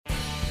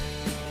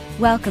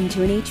Welcome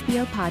to an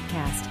HBO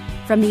podcast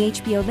from the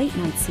HBO Late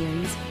Night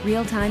series,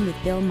 Real Time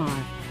with Bill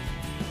Maher.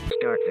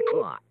 Start the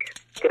clock.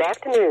 Good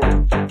afternoon.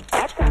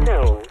 At the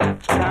tone,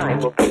 time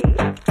will be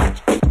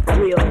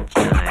Real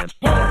time.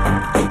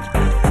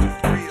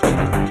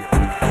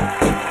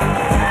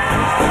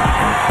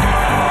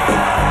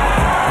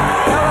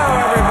 Hello,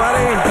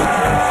 everybody.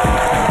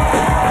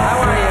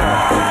 How are you?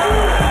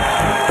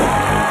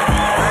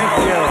 Thank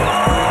you.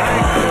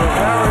 Thank you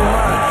very much.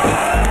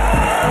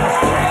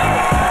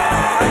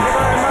 Thank you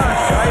very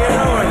much. How you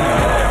doing?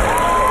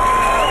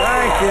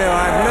 Thank you.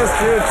 I've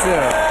missed you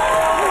too.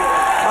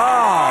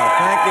 Oh,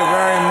 thank you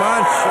very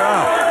much.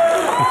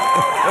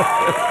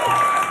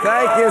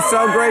 Thank you.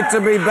 So great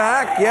to be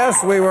back.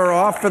 Yes, we were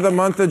off for the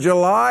month of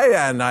July,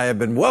 and I have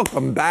been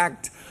welcomed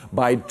back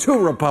by 2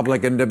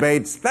 Republican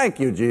debates. Thank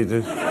you,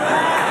 Jesus.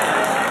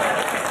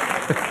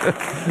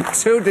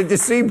 2, did you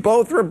see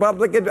both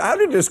Republican? How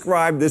to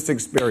describe this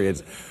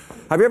experience?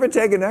 Have you ever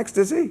taken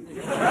ecstasy?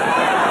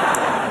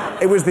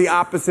 It was the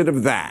opposite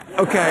of that.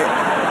 Okay.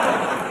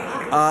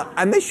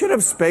 And they should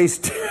have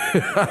spaced,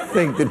 I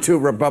think, the 2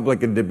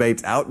 Republican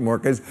debates out more,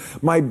 because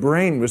my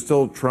brain was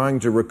still trying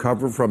to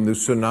recover from the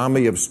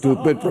tsunami of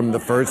stupid from the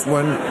first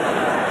one.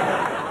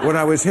 When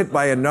I was hit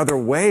by another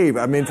wave,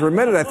 I mean, for a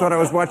minute, I thought I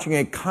was watching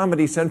a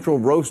Comedy Central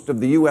roast of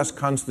the U.S.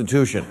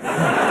 Constitution.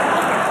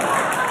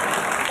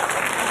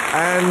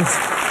 And,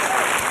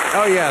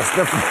 oh yes,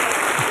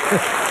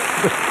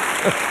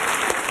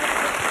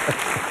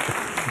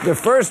 the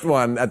first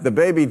one at the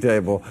baby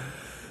table,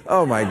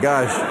 oh my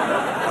gosh.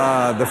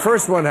 The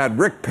first one had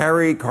Rick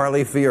Perry,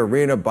 Carly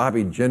Fiorina,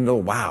 Bobby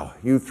Jindal. Wow,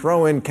 you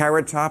throw in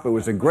Carrot Top, it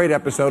was a great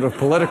episode of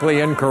Politically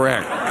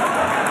Incorrect.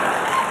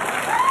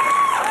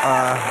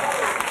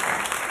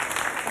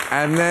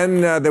 And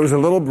then there was a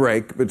little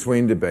break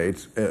between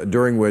debates,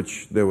 during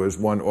which there was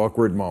one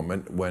awkward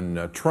moment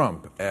when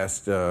Trump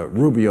asked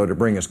Rubio to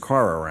bring his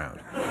car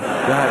around.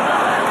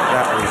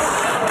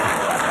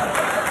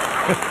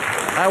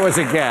 That was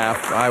a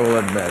gaffe, I will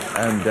admit.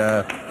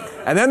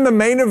 And then the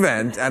main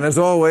event, and as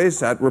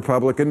always at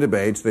Republican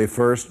debates, they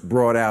first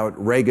brought out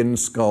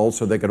Reagan's skull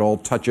so they could all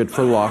touch it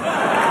for luck.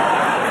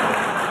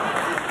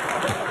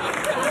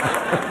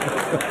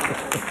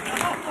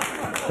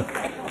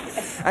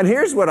 And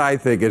here's what I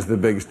think is the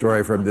big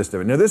story from this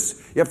debate. Now, you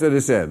have to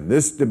understand,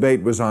 this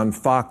debate was on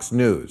Fox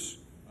News.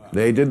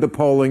 They did the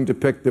polling to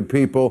pick the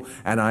people,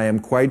 and I am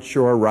quite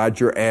sure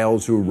Roger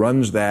Ailes, who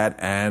runs that,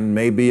 and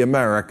maybe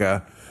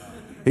America,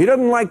 he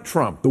doesn't like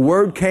Trump. The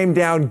word came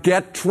down,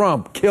 get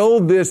Trump. Kill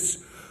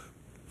this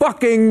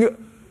fucking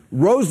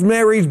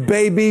Rosemary's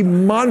Baby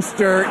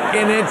monster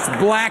in its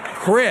black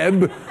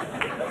crib.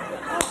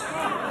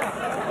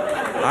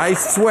 I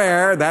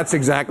swear that's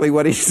exactly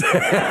what he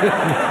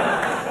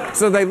said.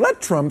 So they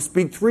let Trump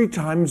speak 3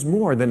 times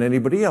more than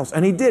anybody else.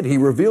 And he did. He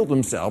revealed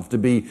himself to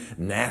be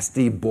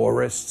nasty,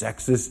 Boris,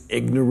 sexist,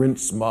 ignorant,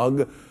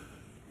 smug.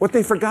 What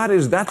they forgot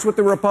is that's what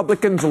the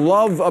Republicans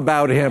love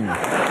about him.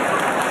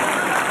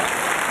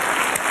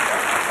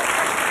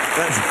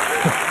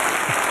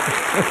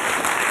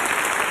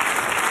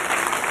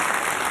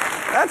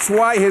 That's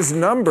why his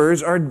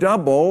numbers are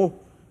double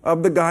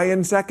of the guy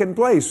in second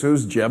place,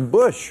 who's Jeb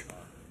Bush.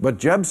 But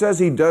Jeb says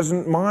he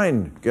doesn't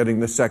mind getting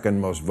the second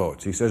most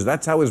votes. He says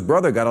that's how his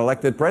brother got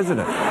elected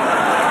president.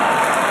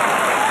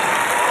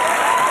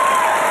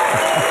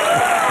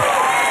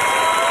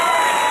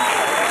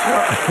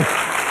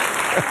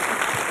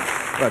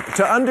 Look,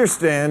 to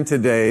understand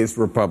today's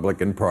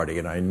Republican Party,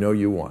 and I know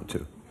you want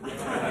to,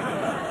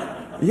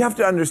 you have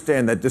to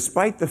understand that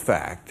despite the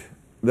fact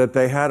that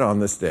they had on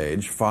the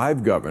stage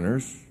 5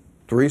 governors,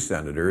 3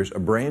 senators, a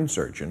brain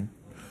surgeon,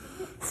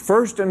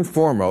 first and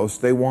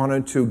foremost, they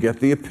wanted to get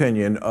the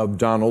opinion of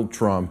Donald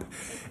Trump,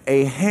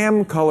 a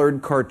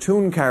ham-colored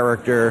cartoon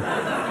character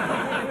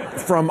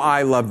from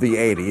I Love the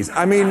 80s.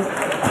 I mean,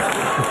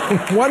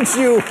 once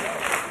you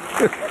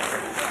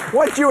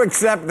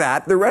accept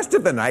that, the rest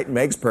of the night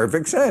makes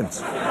perfect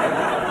sense.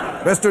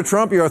 Mr.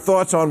 Trump, your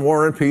thoughts on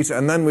War and Peace,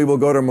 and then we will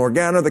go to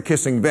Morgana, the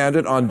kissing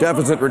bandit, on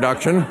deficit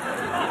reduction.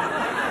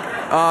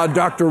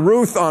 Dr.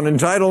 Ruth on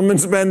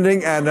entitlement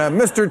spending, and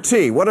Mr.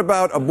 T, what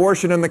about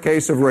abortion in the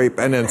case of rape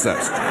and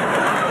incest?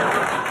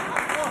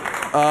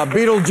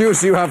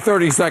 Beetlejuice, you have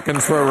 30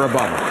 seconds for a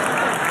rebuttal.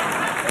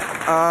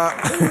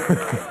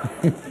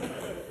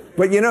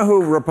 But you know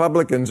who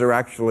Republicans are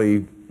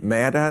actually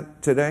mad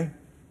at today?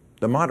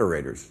 The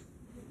moderators.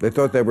 They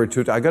thought they were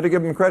too... I got to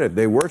give them credit.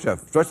 They were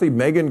tough. Especially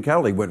Megyn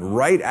Kelly went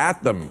right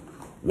at them.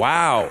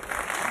 Wow.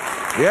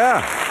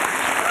 Yeah.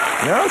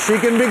 No, she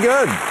can be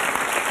good.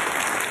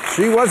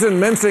 She wasn't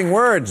mincing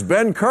words.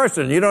 Ben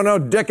Carson, you don't know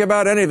dick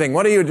about anything.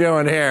 What are you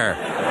doing here?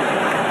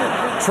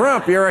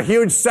 Trump, you're a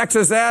huge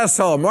sexist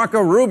asshole.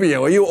 Marco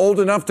Rubio, are you old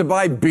enough to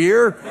buy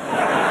beer?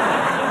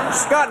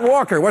 Scott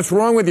Walker, what's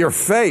wrong with your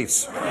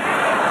face?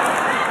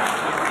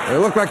 You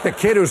look like the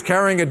kid who's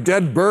carrying a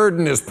dead bird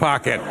in his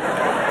pocket.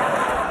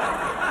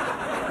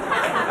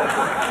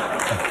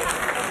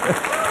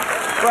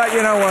 But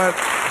you know what?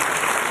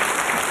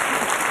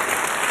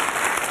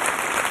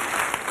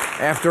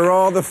 After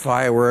all the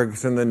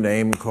fireworks and the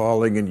name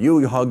calling, and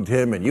you hugged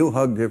him and you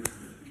hugged him,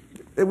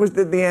 it was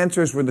the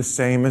answers were the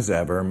same as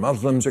ever.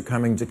 Muslims are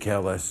coming to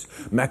kill us.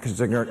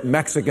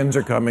 Mexicans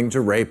are coming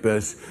to rape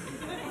us.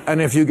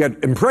 And if you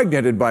get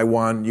impregnated by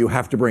one, you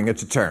have to bring it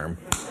to term.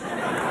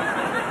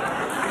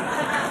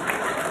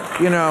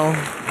 You know,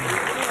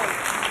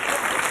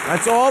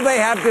 that's all they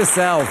have to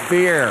sell,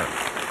 fear.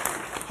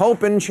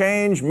 Hope and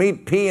change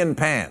meet pee and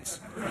pants.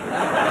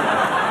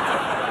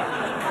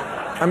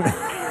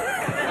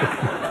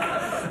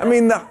 I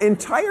mean, the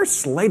entire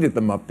slate of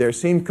them up there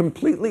seemed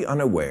completely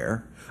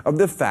unaware of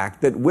the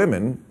fact that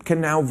women can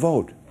now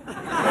vote. You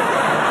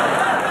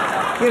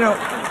know,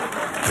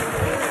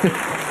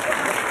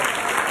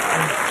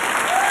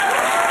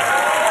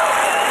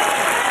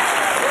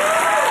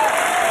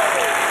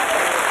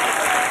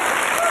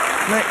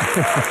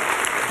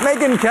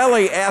 Megyn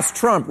Kelly asked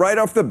Trump right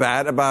off the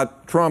bat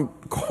about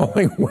Trump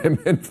calling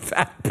women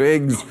fat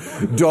pigs,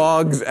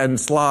 dogs, and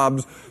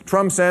slobs.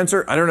 Trump's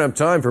answer, I don't have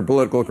time for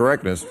political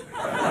correctness.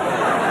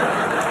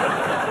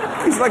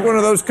 He's like one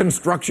of those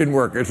construction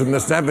workers in the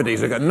 70s.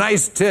 They got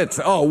nice tits.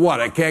 Oh, what,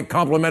 I can't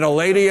compliment a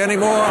lady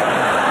anymore?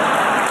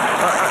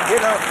 You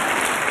know,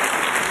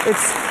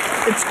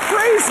 it's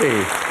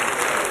crazy.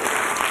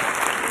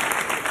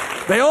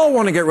 They all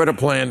want to get rid of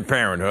Planned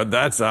Parenthood,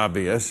 that's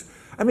obvious.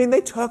 I mean,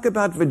 they talk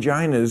about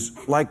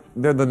vaginas like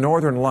they're the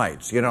Northern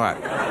Lights. You know,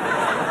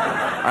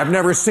 I've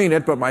never seen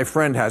it, but my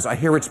friend has. I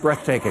hear it's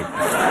breathtaking. All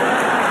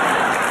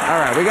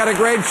right, we got a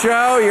great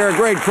show. You're a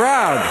great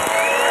crowd.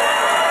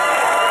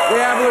 We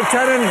have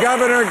Lieutenant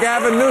Governor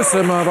Gavin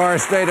Newsom of our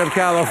state of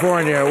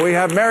California. We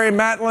have Mary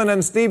Matlin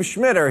and Steve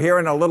Schmidt are here,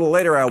 and a little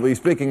later I'll be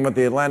speaking with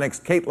the Atlantic's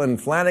Caitlin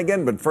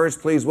Flanagan. But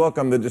first, please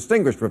welcome the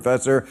distinguished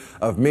professor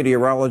of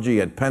meteorology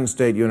at Penn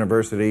State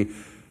University.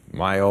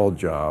 My old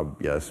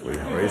job, yes, we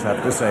always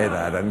have to say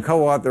that. And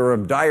co-author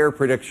of Dire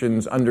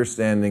Predictions,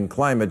 Understanding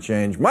Climate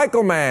Change,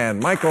 Michael Mann.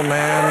 Michael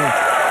Mann.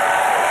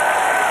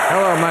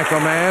 Hello, Michael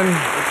Mann.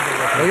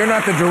 Well, you're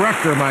not the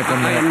director, Michael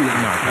Mann.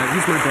 No,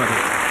 he's my brother.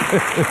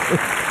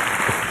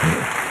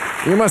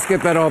 You must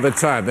get that all the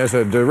time. There's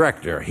a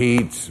director,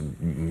 Heat,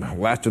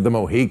 Last of the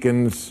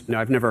Mohicans. No,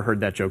 I've never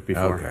heard that joke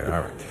before. Okay,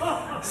 all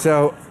right.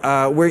 So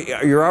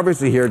you're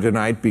obviously here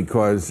tonight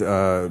because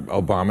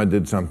Obama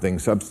did something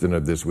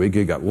substantive this week.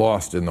 He got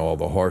lost in all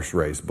the horse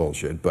race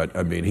bullshit, but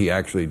I mean, he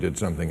actually did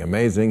something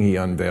amazing. He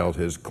unveiled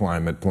his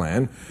climate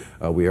plan.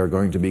 We are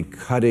going to be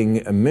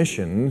cutting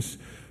emissions,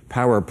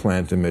 power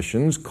plant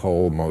emissions,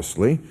 coal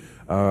mostly,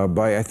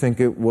 by I think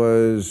it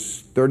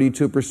was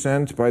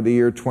 32% by the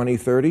year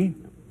 2030.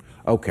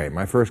 Okay,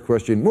 my first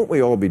question, won't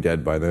we all be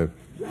dead by then?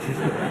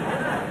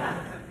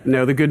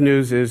 No, the good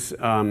news is,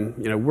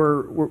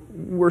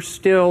 we're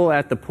still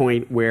at the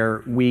point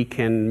where we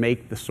can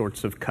make the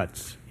sorts of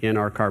cuts in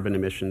our carbon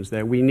emissions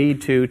that we need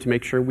to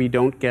make sure we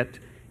don't get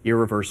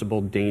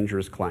irreversible,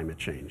 dangerous climate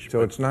change.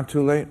 So it's not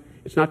too late?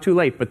 It's not too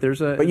late, but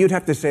there's a... But you'd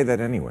have to say that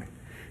anyway.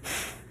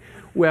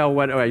 Well,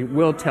 what I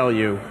will tell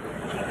you...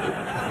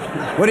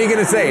 What are you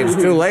going to say? It's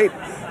too late?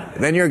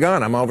 Then you're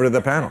gone. I'm over to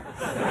the panel.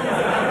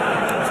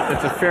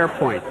 It's a fair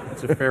point.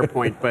 It's a fair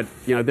point, but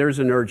there's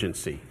an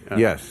urgency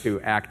yes. to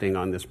acting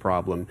on this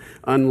problem,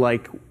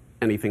 unlike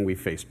anything we've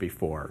faced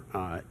before.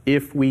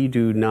 If we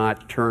do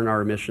not turn our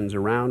emissions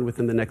around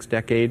within the next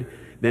decade,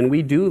 then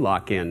we do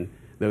lock in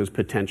those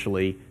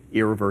potentially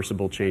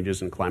irreversible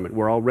changes in climate.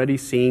 We're already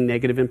seeing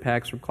negative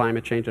impacts from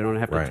climate change. I don't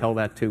have to tell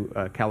that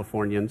to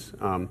Californians.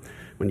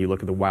 When you look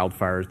at the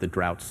wildfires, the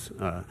droughts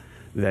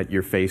that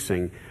you're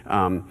facing,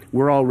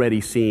 we're already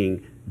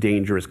seeing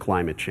dangerous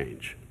climate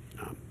change.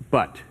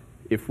 But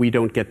if we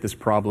don't get this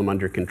problem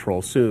under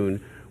control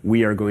soon,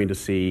 we are going to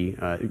see,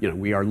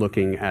 we are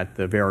looking at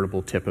the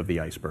veritable tip of the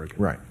iceberg.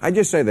 Right. I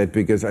just say that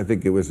because I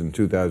think it was in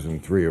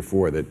 2003 or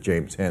 4 that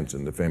James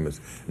Hansen, the famous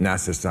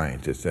NASA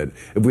scientist, said,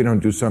 if we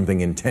don't do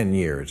something in 10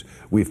 years,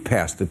 we've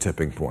passed the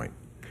tipping point.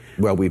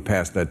 Well, we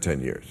passed that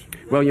 10 years.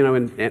 Well,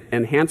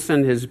 and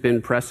Hansen has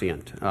been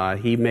prescient.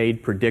 He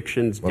made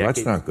predictions. Well,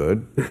 that's not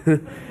good.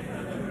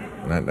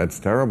 That's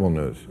terrible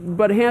news.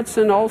 But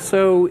Hansen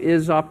also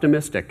is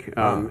optimistic,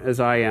 as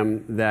I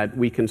am, that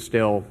we can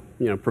still,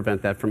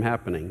 prevent that from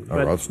happening.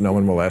 Or else no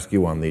one will ask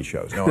you on these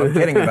shows. No, I'm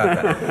kidding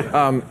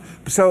about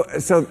that.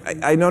 So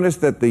I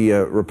noticed that the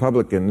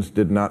Republicans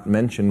did not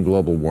mention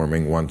global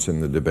warming once in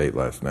the debate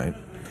last night.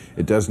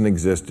 It doesn't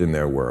exist in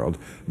their world.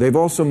 They've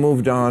also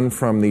moved on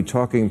from the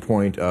talking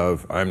point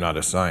of, I'm not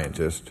a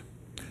scientist.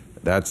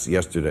 That's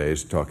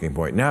yesterday's talking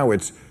point. Now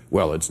it's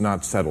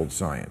not settled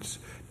science.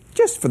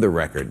 Just for the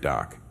record,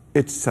 Doc,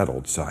 it's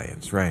settled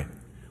science, right?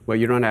 Well,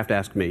 you don't have to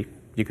ask me.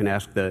 You can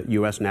ask the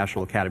U.S.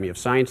 National Academy of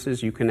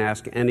Sciences. You can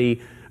ask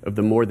any of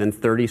the more than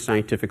 30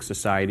 scientific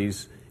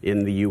societies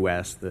in the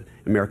U.S., the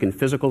American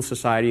Physical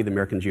Society, the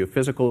American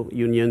Geophysical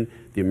Union,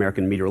 the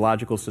American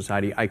Meteorological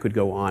Society. I could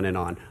go on and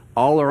on.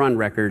 All are on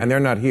record. And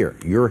they're not here.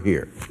 You're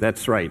here.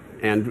 That's right.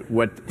 And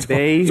what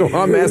they... So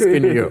I'm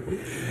asking you.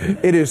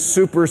 It is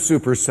super,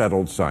 super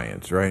settled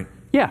science, right?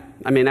 Yeah,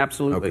 I mean,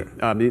 absolutely.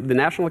 Okay. The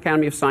National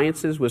Academy of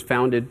Sciences was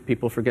founded,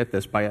 people forget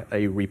this, by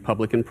a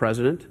Republican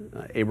president,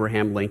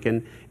 Abraham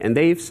Lincoln, and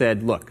they've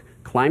said, look,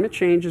 climate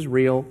change is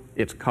real,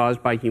 it's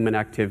caused by human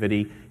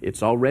activity,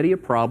 it's already a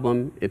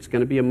problem, it's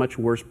going to be a much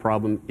worse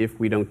problem if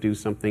we don't do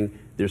something.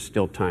 There's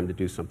still time to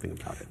do something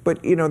about it.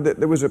 But, you know,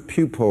 there was a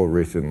Pew poll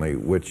recently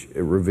which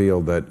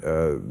revealed that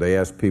they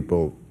asked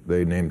people,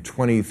 they named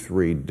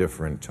 23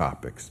 different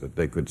topics that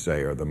they could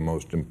say are the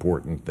most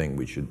important thing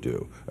we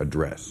should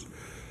address.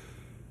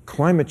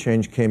 Climate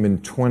change came in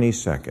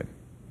 22nd.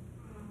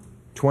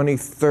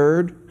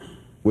 23rd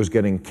was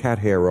getting cat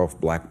hair off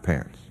black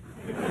pants.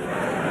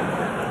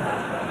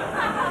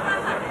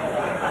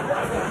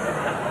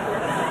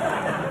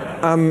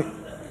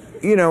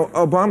 You know,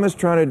 Obama's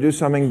trying to do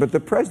something, but the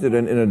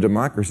president in a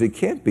democracy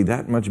can't be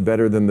that much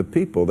better than the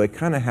people. They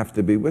kind of have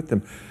to be with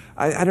them.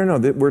 I don't know,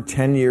 that we're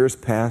 10 years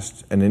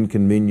past an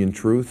inconvenient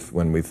truth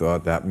when we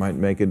thought that might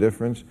make a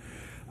difference.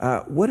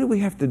 What do we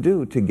have to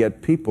do to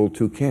get people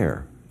to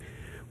care?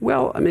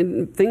 Well, I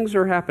mean, things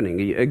are happening.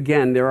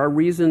 Again, there are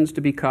reasons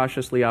to be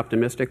cautiously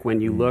optimistic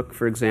when you look,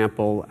 for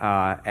example,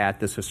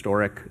 at this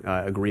historic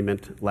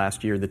agreement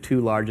last year. The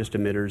two largest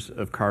emitters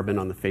of carbon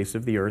on the face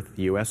of the earth,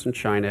 the U.S. and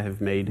China,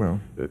 have made... Well,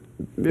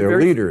 they're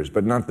leaders,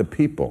 but not the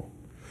people.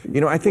 You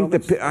know, I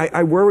think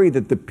I worry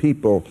that the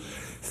people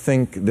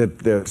think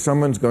that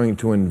someone's going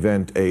to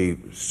invent a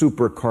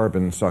super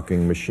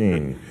carbon-sucking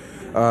machine.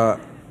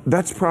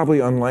 That's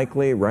probably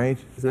unlikely, right?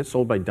 Isn't that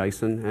sold by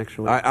Dyson,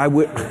 actually? I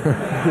would.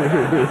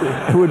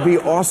 It would be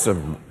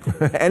awesome.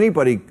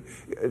 Anybody,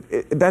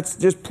 that's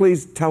just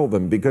please tell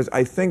them, because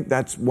I think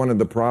that's one of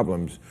the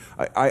problems.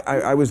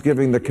 I was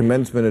giving the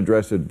commencement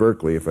address at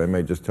Berkeley, if I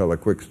may just tell a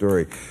quick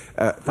story.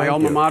 My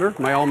alma mater.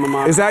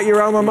 Is that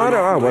your alma mater?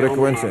 Oh, what a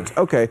coincidence.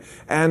 Okay,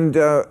 and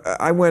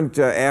I went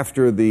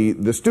after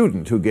the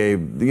student who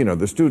gave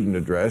the student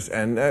address,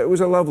 and it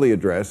was a lovely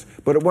address.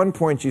 But at one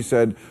point she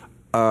said,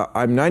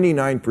 I'm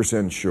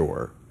 99%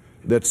 sure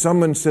that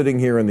someone sitting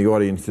here in the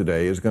audience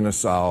today is going to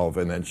solve,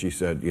 and then she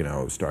said,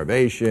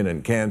 starvation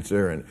and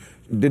cancer, and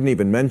didn't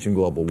even mention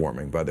global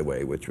warming, by the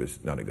way, which was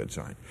not a good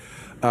sign.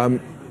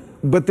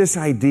 But this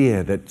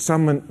idea that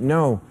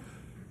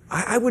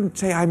I wouldn't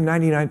say I'm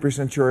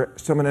 99% sure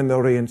someone in the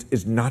audience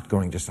is not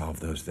going to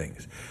solve those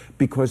things,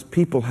 because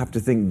people have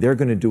to think they're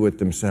going to do it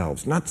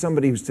themselves, not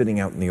somebody who's sitting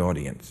out in the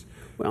audience.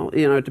 Well,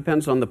 it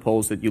depends on the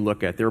polls that you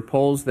look at. There are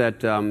polls that,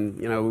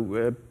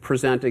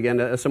 present, again,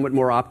 a somewhat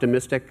more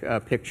optimistic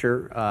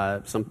picture,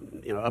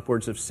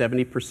 upwards of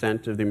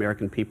 70% of the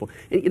American people.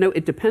 And,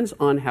 it depends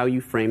on how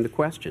you frame the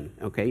question,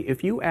 okay?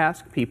 If you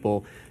ask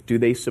people, do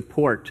they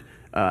support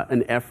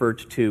an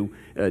effort to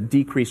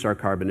decrease our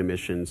carbon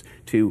emissions,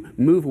 to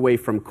move away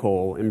from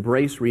coal,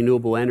 embrace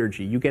renewable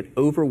energy, you get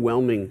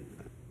overwhelming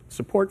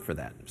support for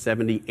that.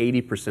 70,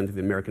 80% of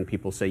the American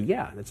people say,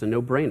 yeah, it's a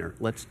no-brainer.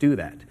 Let's do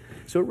that.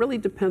 So it really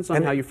depends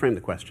on how you frame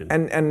the question.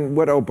 And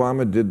what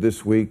Obama did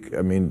this week,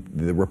 I mean,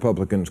 the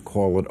Republicans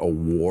call it a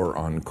war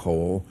on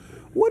coal.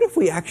 What if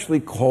we actually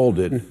called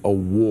it a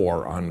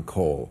war on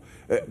coal?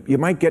 You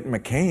might get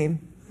McCain,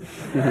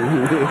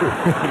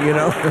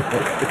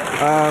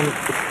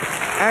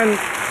 and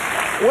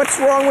what's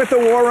wrong with the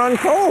war on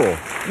coal?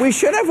 We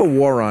should have a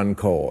war on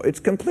coal. It's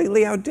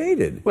completely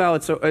outdated. Well,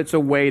 it's a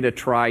way to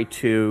try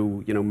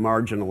to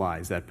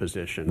marginalize that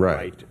position,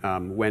 right?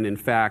 When in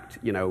fact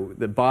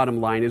the bottom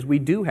line is we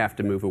do have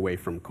to move away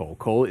from coal.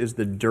 Coal is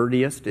the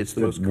dirtiest. It's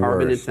the most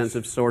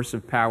carbon-intensive source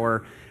of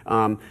power.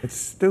 It's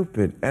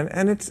stupid,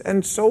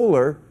 and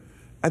solar.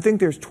 I think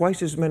there's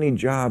twice as many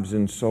jobs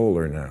in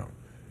solar now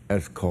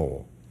as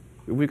coal.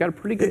 We've got a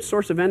pretty good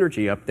source of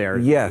energy up there.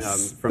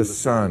 Yes, from the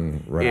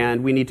sun, right.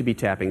 And we need to be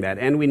tapping that,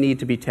 and we need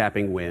to be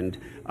tapping wind.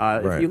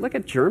 Right. If you look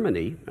at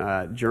Germany,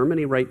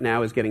 Germany right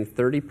now is getting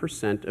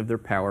 30% of their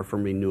power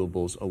from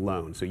renewables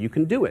alone. So you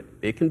can do it.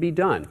 It can be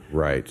done.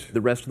 Right. The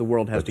rest of the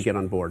world has to get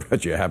on board.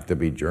 But you have to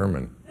be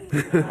German.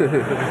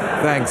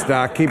 Thanks,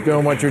 Doc. Keep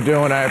doing what you're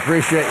doing. I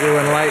appreciate you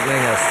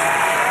enlightening us.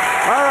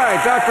 All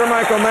right, Dr.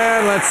 Michael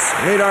Mann, let's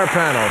meet our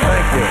panel.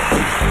 Thank you.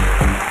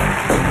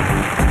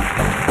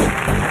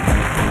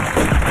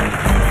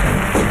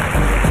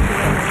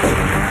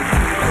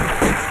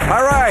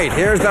 All right,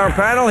 here's our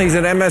panel. He's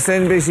an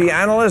MSNBC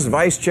analyst,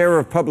 vice chair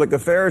of public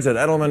affairs at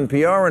Edelman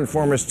PR, and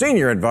former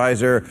senior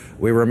advisor,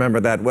 we remember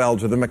that well,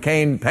 to the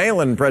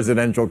McCain-Palin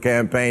presidential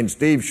campaign.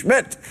 Steve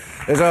Schmidt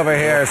is over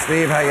here.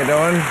 Steve, how you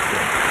doing?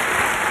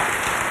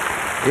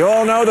 You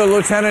all know the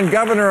lieutenant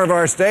governor of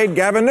our state,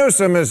 Gavin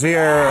Newsom, is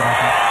here.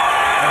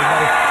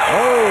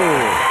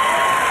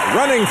 Oh,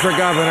 running for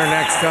governor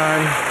next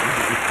time.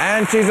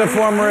 And she's a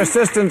former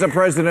assistant to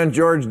President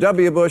George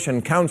W. Bush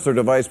and counselor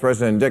to Vice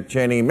President Dick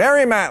Cheney.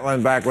 Mary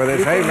Matlin back with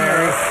us. Hey,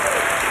 Mary.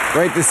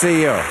 Great to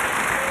see you.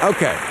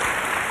 Okay.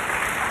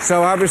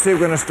 So obviously we're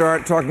going to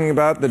start talking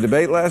about the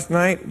debate last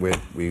night. We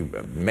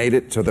made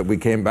it so that we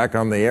came back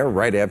on the air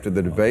right after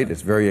the debate.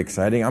 It's very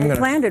exciting. We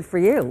planned it for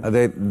you.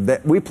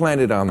 We planned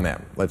it on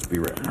them. Let's be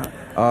real.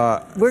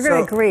 We're going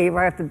to agree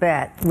right off the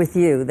bat with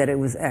you that it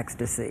was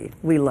ecstasy.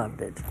 We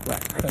loved it.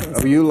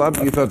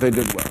 You thought they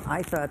did well?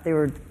 I thought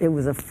it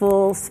was a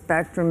full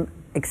spectrum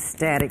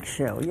ecstatic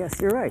show. Yes,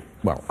 you're right.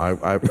 Well,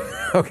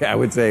 okay, I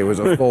would say it was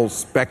a full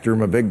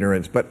spectrum of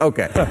ignorance, but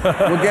okay.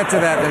 We'll get to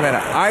that in a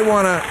minute. I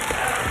want to...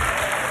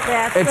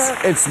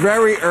 It's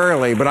very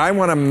early, but I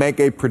want to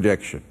make a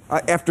prediction.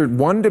 After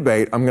one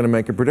debate, I'm going to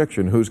make a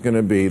prediction. Who's going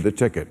to be the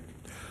ticket?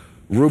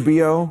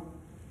 Rubio,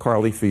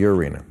 Carly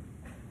Fiorina.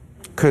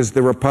 Because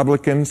the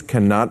Republicans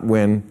cannot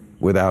win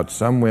without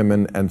some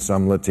women and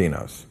some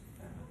Latinos.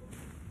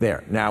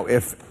 There. Now,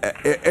 if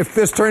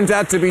this turns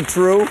out to be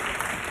true,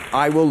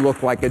 I will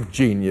look like a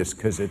genius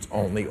because it's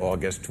only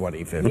August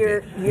 2015.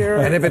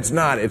 And if it's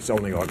not, it's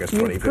only August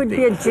 2015. You could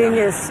be a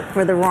genius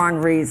for the wrong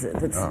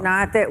reasons. It's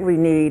not that we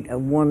need a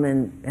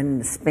woman and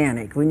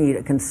Hispanic. We need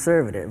a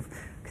conservative.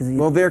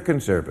 Well, they're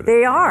conservative.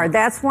 They are.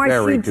 That's why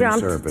Very she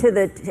jumped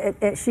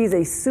to she's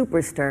a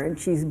superstar and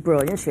she's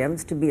brilliant. She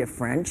happens to be a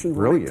friend. She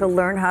wanted to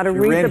learn how to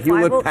read the Bible. She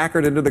ran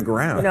Hewlett-Packard into the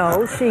ground.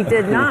 No, she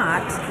did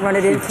not run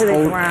it into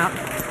the ground.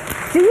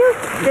 Do you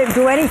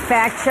do any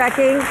fact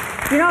checking?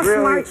 You know how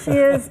smart she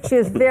is? She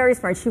is very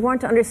smart. She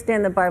wanted to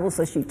understand the Bible,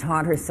 so she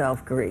taught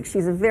herself Greek.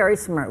 She's a very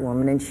smart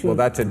woman, and she... Well,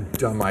 that's a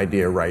dumb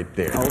idea right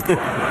there. Okay.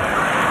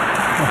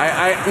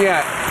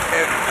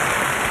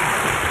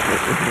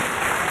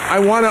 I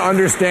want to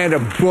understand a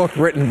book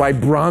written by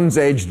Bronze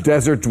Age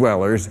desert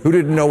dwellers who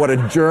didn't know what a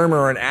germ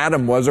or an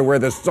atom was or where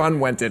the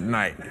sun went at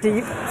night. So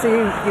you've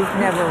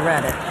never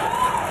read it?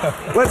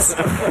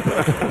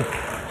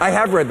 I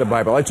have read the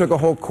Bible. I took a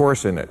whole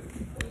course in it.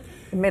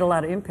 It made a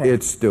lot of impact.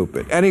 It's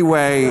stupid.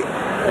 Anyway,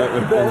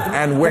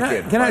 and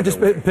wicked. Can I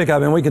just pick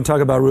up, and we can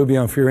talk about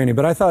Rubio and Fiorini,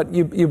 but I thought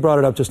you brought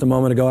it up just a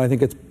moment ago. I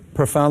think it's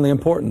profoundly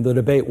important, the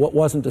debate. What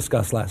wasn't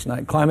discussed last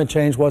night? Climate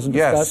change wasn't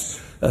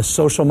discussed. Yes.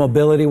 Social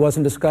mobility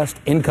wasn't discussed.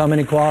 Income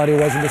inequality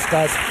wasn't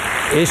discussed.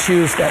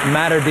 Issues that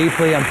matter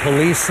deeply on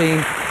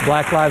policing,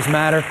 Black Lives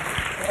Matter.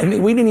 I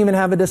mean, we didn't even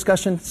have a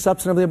discussion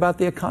substantively about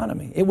the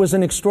economy. It was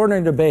an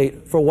extraordinary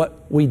debate for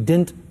what we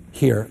didn't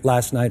hear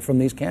last night from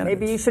these candidates.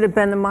 Maybe you should have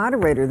been the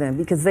moderator then,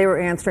 because they were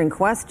answering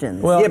questions.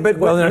 Well, by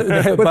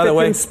the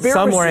way,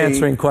 some were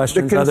answering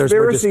questions, others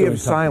were just doing the conspiracy of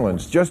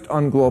silence, just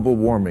on global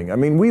warming. I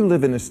mean, we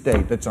live in a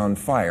state that's on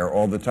fire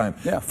all the time.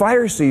 Yeah.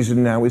 Fire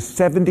season now is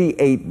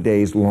 78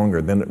 days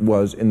longer than it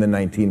was in the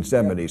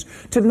 1970s.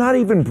 Yeah. To not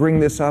even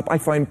bring this up, I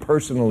find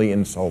personally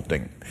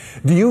insulting.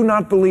 Do you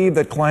not believe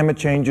that climate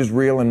change is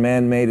real and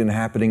man-made and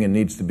happening and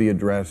needs to be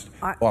addressed?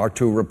 Our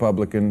two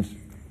Republicans?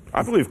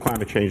 I believe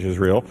climate change is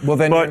real. Well,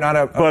 then you're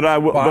not but I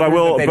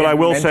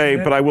will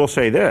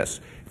say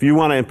this: if you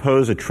want to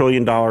impose $1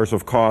 trillion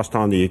of cost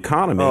on the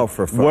economy,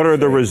 what are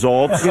the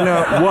results?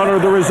 What are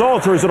the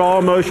results, or is it all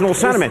emotional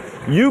sentiment?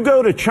 You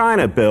go to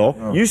China, Bill.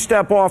 You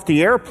step off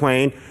the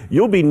airplane.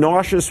 You'll be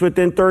nauseous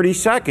within 30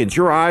 seconds.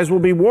 Your eyes will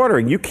be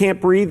watering. You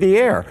can't breathe the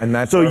air. And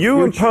that's so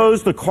you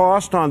impose the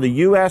cost on the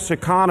U.S.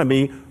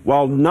 economy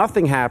while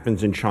nothing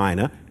happens in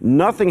China,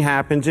 nothing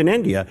happens in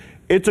India.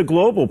 It's a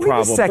global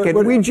problem. Wait a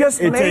second. We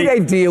just made a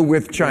deal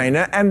with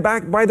China, and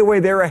by the way,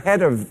 they're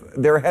ahead of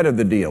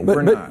the deal.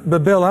 We're not.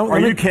 But Bill, are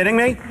you kidding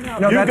me?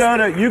 No,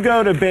 you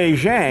go to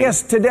Beijing.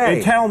 Yes, today.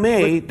 And tell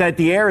me that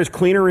the air is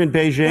cleaner in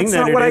Beijing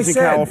than it is in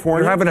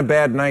California. You're having a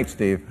bad night,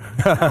 Steve.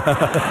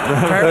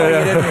 Apparently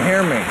you didn't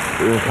hear me.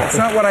 That's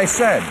not what I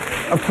said.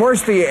 Of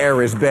course the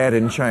air is bad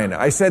in China.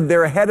 I said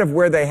they're ahead of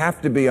where they have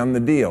to be on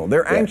the deal.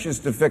 They're anxious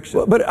to fix it.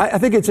 Well, but I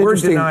think it's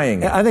interesting. We're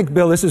denying it. I think,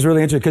 Bill, this is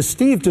really interesting because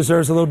Steve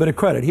deserves a little bit of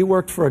credit. He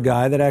worked for a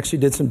guy that actually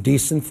did some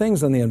decent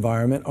things on the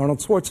environment, Arnold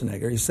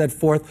Schwarzenegger. He set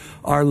forth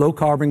our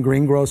low-carbon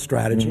green growth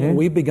strategy, and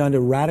we've begun to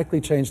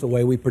radically change the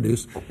way we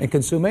produce and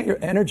consume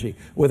energy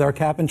with our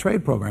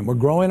cap-and-trade program. We're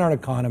growing our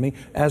economy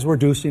as we're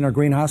reducing our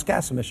greenhouse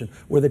gas emission.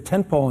 We're the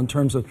tentpole in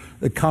terms of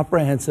the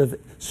comprehensive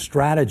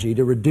strategy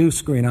to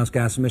reduce greenhouse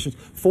gas emissions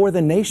for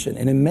the nation.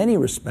 And in many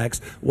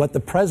respects, what the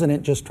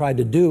president just tried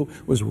to do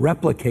was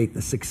replicate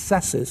the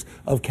successes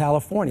of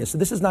California. So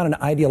this is not an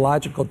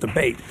ideological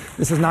debate.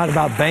 This is not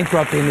about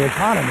bankrupting the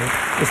economy.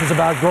 This is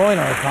about growing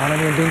our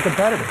economy and being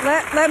competitive.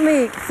 Let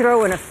me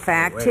throw in a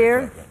fact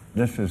here.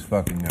 This is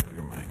fucking up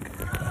your mic.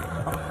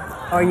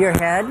 Or your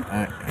head?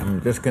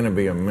 I'm just going to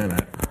be a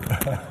minute.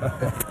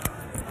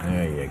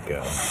 There you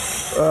go.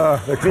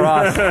 The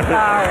cross.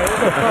 Sorry.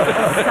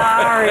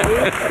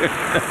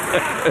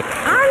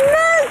 I'm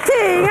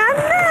melting.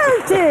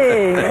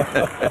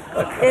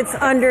 It's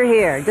under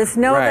here. Just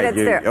know that it's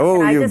there.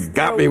 Oh, you've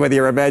got me with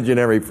your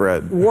imaginary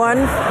friend.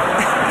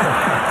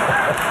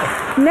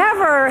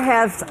 Never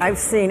have I've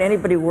seen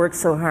anybody work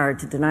so hard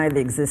to deny the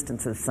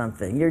existence of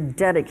something. You're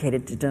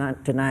dedicated to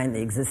denying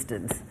the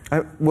existence.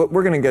 We're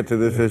going to get to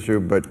this issue,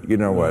 but you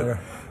know what?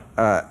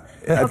 I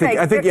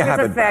think you have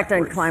it. Here's a fact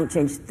on climate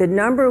change. The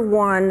number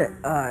one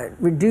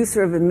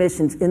reducer of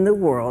emissions in the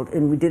world,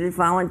 and we did it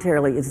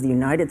voluntarily, is the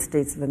United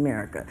States of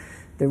America.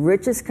 The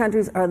richest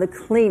countries are the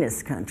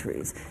cleanest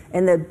countries.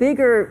 And the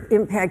bigger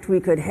impact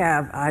we could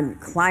have on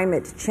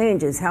climate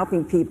change is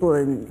helping people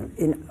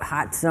in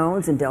hot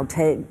zones and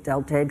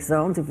deltaic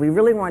zones. If we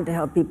really want to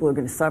help people who are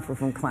going to suffer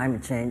from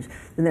climate change,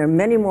 then there are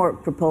many more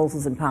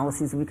proposals and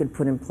policies we could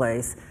put in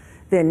place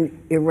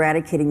than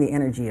eradicating the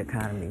energy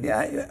economy.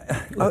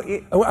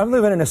 I'm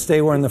living in a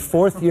state where in the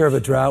fourth year of a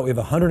drought, we have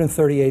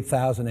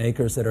 138,000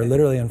 acres that are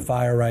literally on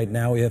fire right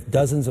now. We have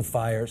dozens of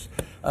fires.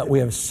 We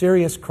have a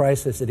serious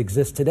crisis that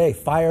exists today,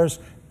 fires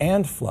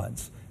and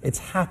floods. It's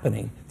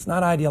happening. It's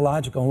not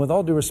ideological. And with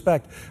all due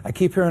respect, I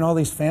keep hearing all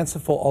these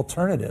fanciful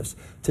alternatives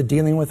to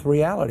dealing with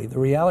reality. The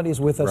reality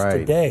is with us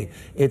today.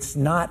 It's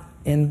not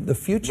in the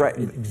future. It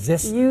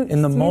exists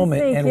in the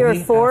moment. And your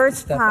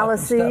forest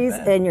policies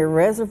and your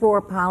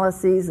reservoir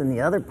policies and the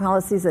other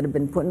policies that have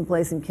been put in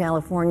place in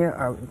California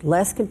are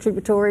less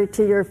contributory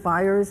to your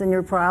fires and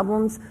your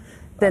problems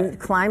than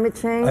climate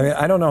change? I mean,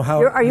 I don't know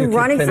how. Are you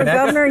running for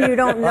governor and you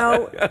don't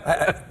know?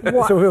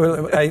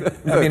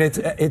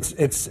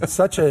 It's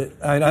such a.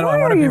 I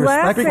want to be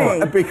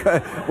respectful.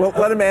 Because, well,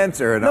 let him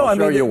answer, and I'll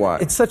show you why.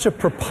 It's such a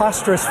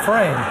preposterous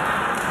frame.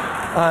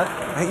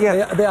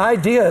 The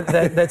idea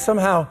that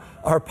somehow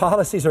our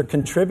policies are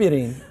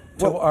contributing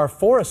to our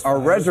forest fires. Our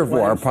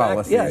reservoir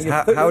policies.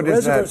 How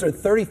does reservoirs are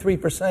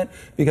 33%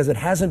 because it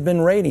hasn't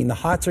been raining. The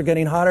hots are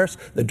getting hotter,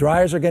 the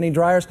dryers are getting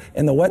drier,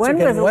 and the wets are getting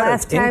wetter. When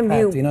was the last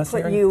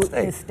time you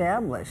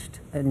established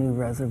a new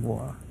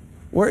reservoir?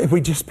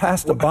 We just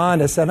passed a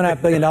bond, a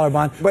 $7.5 billion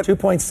bond,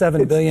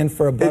 $2.7 billion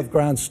for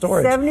above-ground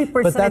storage.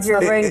 70% of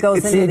your rain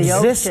goes into the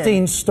ocean. The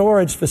existing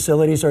storage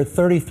facilities are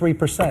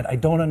 33%. I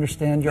don't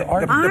understand your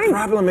argument. The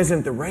problem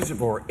isn't the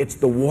reservoir; it's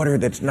the water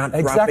that's not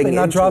dropping Exactly,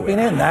 not dropping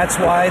in. That's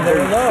why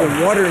they're low.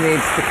 The water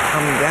needs to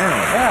come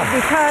down.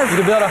 Yeah, because you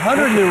could build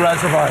 100 new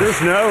reservoirs.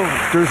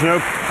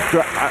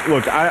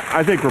 Look,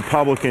 I think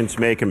Republicans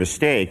make a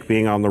mistake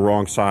being on the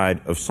wrong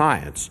side of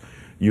science.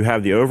 You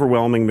have the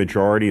overwhelming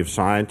majority of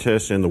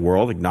scientists in the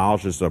world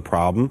acknowledges the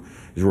problem.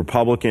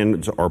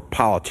 Republicans are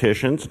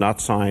politicians,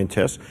 not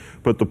scientists.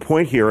 But the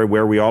point here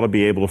where we ought to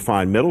be able to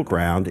find middle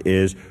ground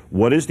is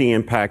what is the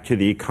impact to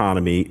the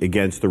economy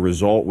against the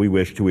result we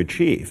wish to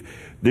achieve?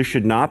 This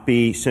should not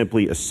be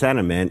simply a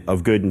sentiment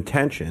of good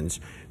intentions.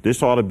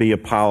 This ought to be a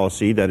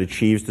policy that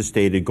achieves the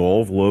stated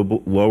goal of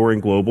lowering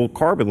global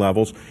carbon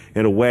levels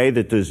in a way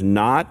that does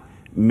not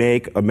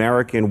make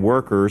American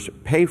workers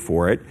pay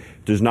for it,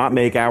 does not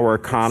make our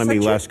economy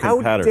less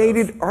competitive.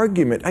 Outdated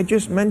argument. I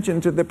just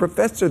mentioned to the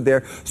professor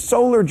there,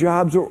 solar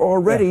jobs are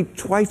already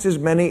twice as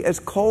many as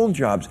coal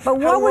jobs. But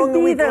what would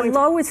be the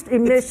lowest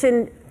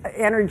emission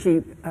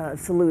energy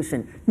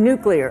solution?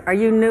 Nuclear. Are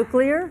you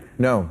nuclear?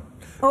 No.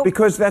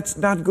 Because that's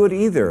not good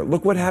either.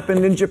 Look what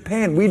happened in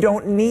Japan. We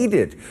don't need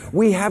it.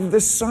 We have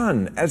the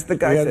sun, as the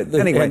guy said.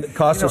 Anyway, the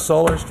cost of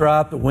solar's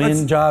dropped,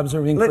 wind jobs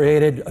are being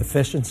created,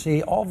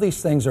 efficiency, all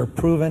these things are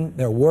proven,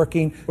 they're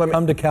working.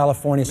 Come to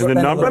California. The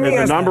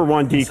number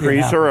one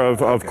decreaser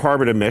of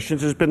carbon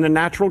emissions has been the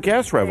natural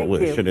gas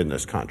revolution in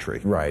this country.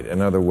 Right,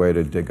 another way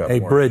to dig up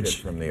more shit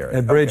from the earth.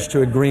 A bridge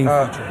to a green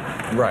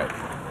future. Right.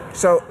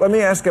 So let me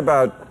ask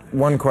about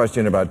one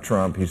question about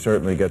Trump. He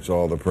certainly gets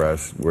all the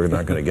press. We're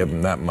not going to give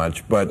him that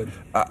much. But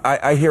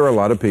I hear a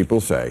lot of people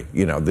say,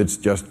 it's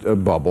just a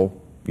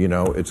bubble.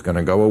 It's going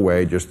to go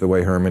away just the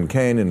way Herman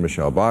Cain and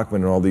Michelle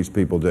Bachmann and all these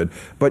people did.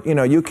 But,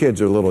 you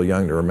kids are a little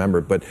young to remember.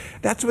 But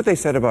that's what they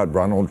said about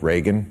Ronald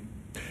Reagan.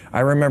 I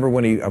remember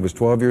when I was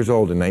 12 years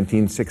old in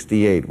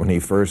 1968 when he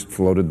first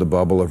floated the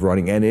bubble of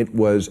running. And it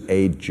was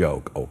a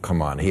joke. Oh,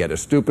 come on. He had a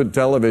stupid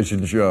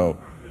television show.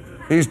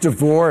 He's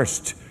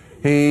divorced.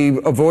 He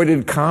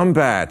avoided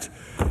combat.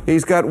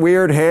 He's got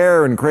weird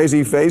hair and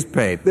crazy face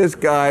paint. This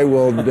guy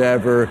will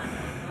never.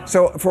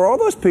 So for all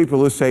those people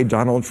who say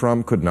Donald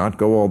Trump could not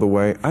go all the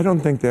way, I don't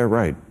think they're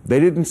right.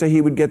 They didn't say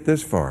he would get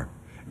this far.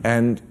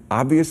 And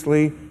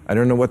obviously, I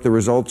don't know what the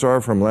results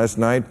are from last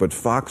night, but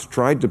Fox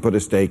tried to put a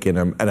stake in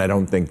him, and I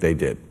don't think they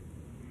did.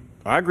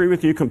 I agree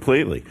with you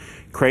completely.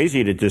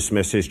 Crazy to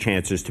dismiss his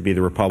chances to be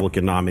the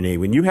Republican nominee.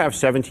 When you have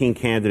 17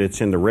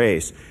 candidates in the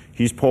race,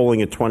 he's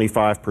polling at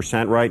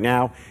 25% right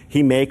now.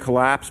 He may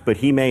collapse, but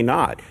he may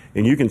not.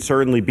 And you can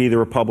certainly be the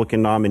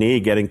Republican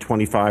nominee getting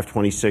 25,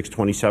 26,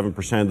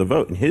 27% of the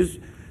vote. And his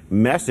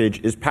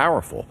message is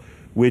powerful,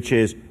 which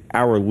is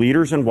our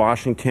leaders in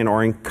Washington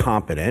are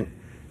incompetent.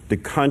 The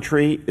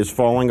country is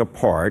falling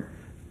apart.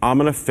 I'm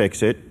going to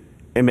fix it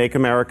and make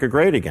America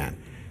great again.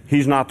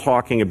 He's not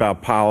talking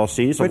about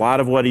policies. A lot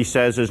of what he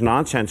says is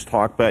nonsense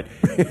talk, but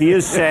he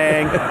is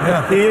saying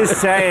things.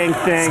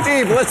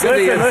 Steve, listen.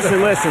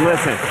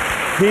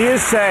 He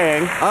is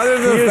saying, other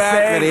than the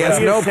fact that he has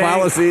no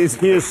policies,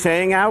 he is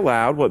saying out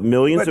loud what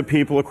millions of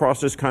people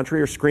across this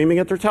country are screaming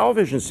at their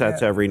television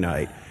sets every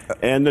night.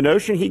 And the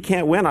notion he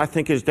can't win, I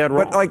think, is dead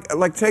wrong. But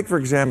like take, for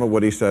example,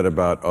 what he said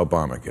about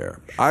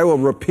Obamacare. I will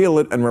repeal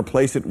it and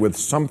replace it with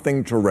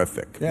something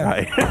terrific. Yeah.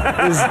 Right.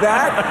 Is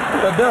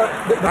that...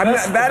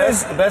 that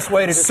is the best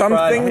way to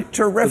describe something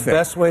terrific. The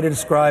best way to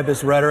describe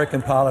his rhetoric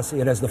and policy,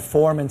 it has the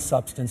form and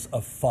substance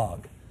of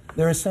fog.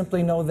 There is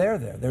simply no there.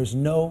 There's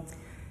no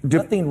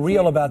Nothing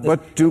real about this.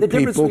 But do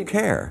people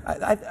care?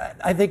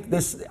 I think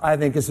this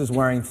is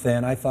wearing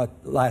thin. I thought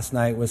last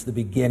night was the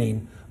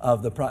beginning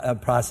of the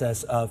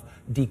process of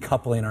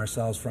decoupling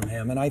ourselves from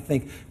him. And I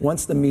think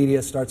once the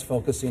media starts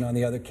focusing on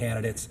the other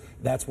candidates,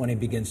 that's when he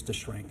begins to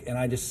shrink. And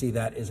I just see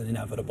that as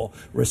inevitable,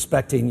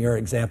 respecting your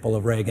example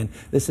of Reagan.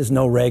 This is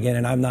no Reagan,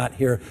 and I'm not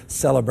here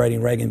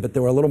celebrating Reagan, but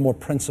there were a little more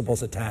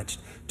principles attached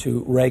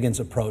to Reagan's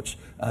approach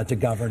to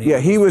governing. Yeah,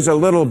 he was a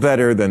little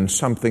better than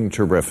something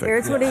terrific.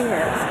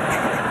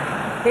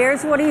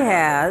 Here's what he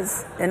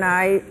has, and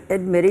I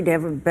admit he'd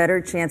have a better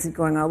chance of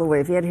going all the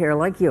way if he had hair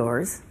like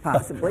yours,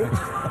 possibly.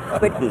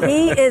 But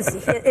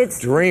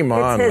Dream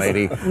on, his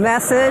lady.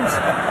 Message.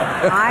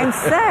 I'm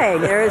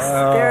saying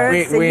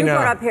we know.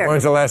 Up here.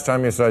 When's the last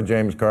time you saw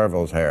James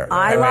Carville's hair?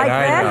 I like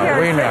that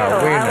hair. We know.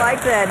 I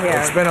like that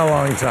hair. It's been a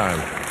long time.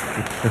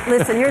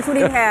 Listen, here's what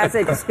he has.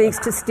 It speaks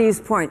to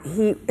Steve's point.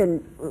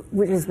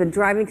 Which has been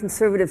driving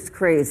conservatives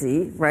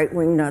crazy,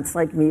 right-wing nuts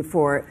like me,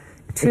 for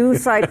 2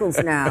 cycles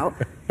now.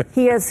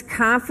 He has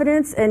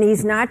confidence, and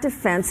he's not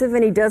defensive,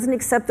 and he doesn't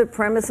accept the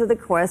premise of the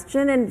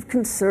question. And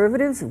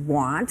conservatives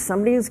want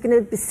somebody who's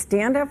going to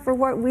stand up for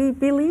what we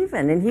believe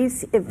in, and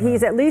he's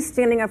at least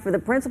standing up for the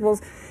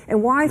principles.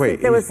 And why?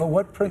 For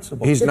what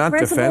principles? He's not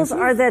defensive. The principles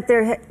are that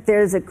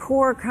there's a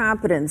core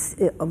competence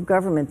of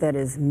government that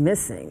is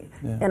missing.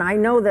 Yeah. And I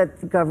know that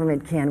the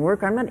government can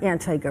work. I'm not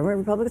anti-government.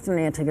 Republicans are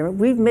not anti-government.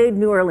 We've made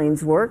New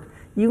Orleans work.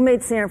 You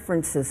made San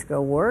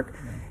Francisco work.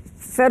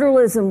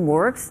 Federalism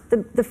works.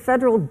 The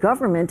federal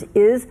government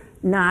is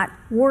not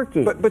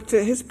working. But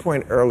to his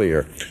point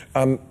earlier,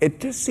 it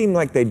does seem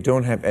like they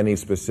don't have any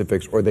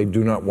specifics, or they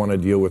do not want to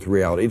deal with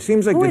reality. It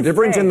seems like the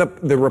difference in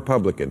the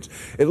Republicans.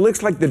 It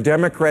looks like the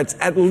Democrats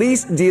at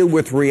least deal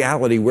with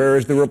reality,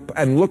 whereas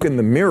and look in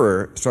the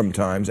mirror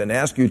sometimes and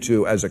ask you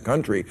to as a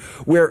country,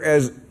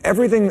 whereas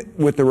everything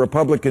with the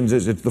Republicans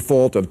is it's the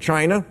fault of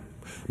China,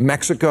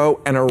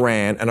 Mexico, and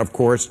Iran, and of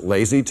course,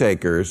 lazy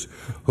takers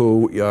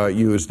who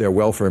use their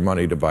welfare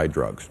money to buy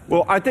drugs.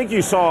 Well, I think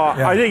you saw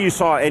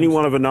any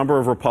one of a number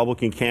of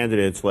Republican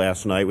candidates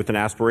last night with an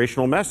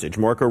aspirational message.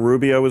 Marco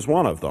Rubio is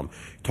one of them.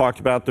 Talked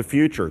about the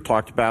future,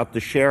 talked about the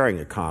sharing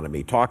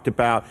economy, talked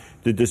about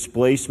the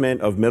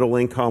displacement of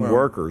middle-income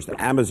workers.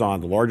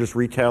 Amazon, the largest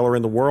retailer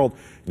in the world,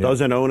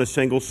 doesn't own a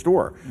single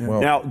store.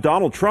 Now,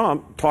 Donald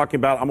Trump talking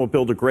about, I'm going to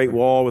build a great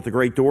wall with a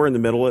great door in the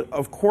middle.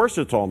 Of course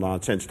it's all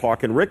nonsense.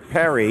 Talking Rick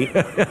Perry,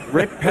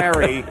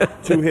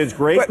 to his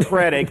great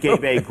credit,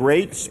 gave a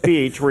great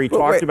speech where he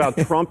talked about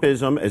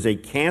Trumpism as a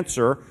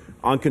cancer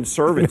on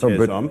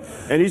conservatism,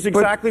 and he's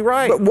exactly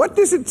right. But what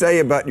does it say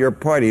about your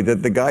party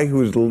that the guy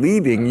who's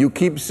leading you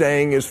keep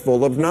saying is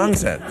full of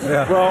nonsense?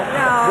 Yeah. Well,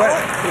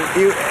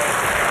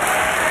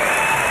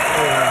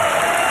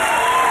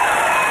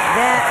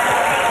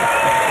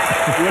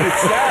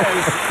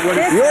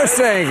 you're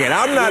saying it.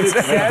 I'm not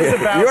saying it.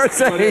 You're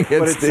saying it.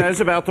 What it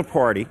says about the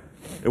party,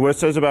 and what it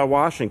says about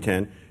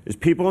Washington, is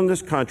people in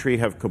this country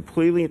have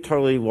completely and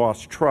totally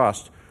lost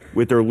trust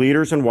with their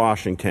leaders in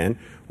Washington.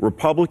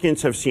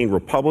 Republicans have seen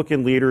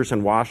Republican leaders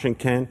in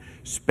Washington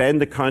spend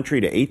the country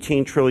to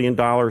 $18 trillion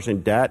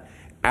in debt,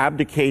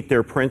 abdicate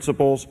their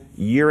principles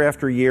year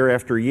after year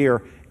after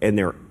year, and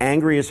they're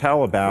angry as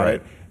hell about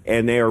it,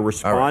 and they are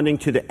responding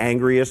to the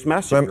angriest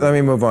message. Let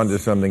me move on to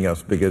something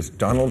else, because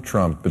Donald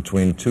Trump,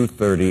 between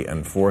 2:30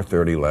 and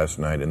 4:30 last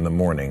night in the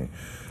morning,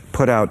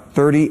 put out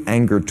 30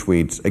 anger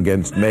tweets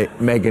against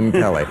Megyn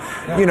Kelly.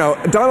 You know,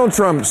 Donald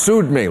Trump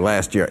sued me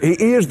last year.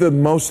 He is the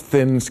most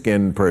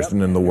thin-skinned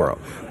person in the world.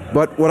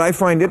 But what I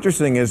find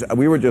interesting is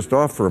we were just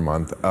off for a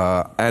month,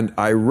 and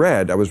I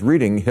was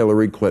reading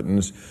Hillary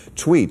Clinton's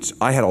tweets.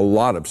 I had a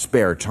lot of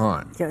spare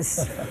time.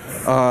 Yes.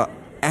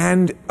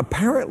 And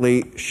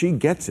apparently she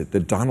gets it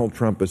that Donald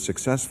Trump is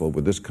successful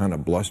with this kind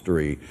of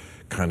blustery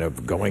kind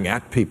of going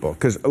at people.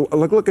 Because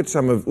look at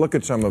some of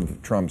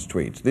Trump's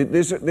tweets.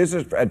 This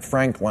is at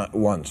Frank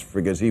Luntz,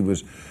 because he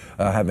was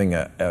having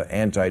an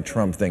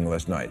anti-Trump thing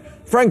last night.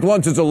 Frank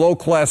Luntz is a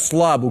low-class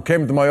slob who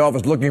came to my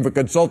office looking for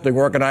consulting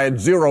work, and I had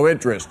zero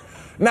interest.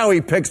 Now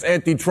he picks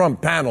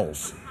anti-Trump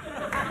panels.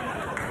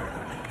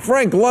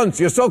 Frank Luntz,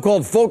 your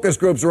so-called focus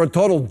groups are a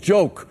total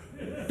joke.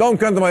 Don't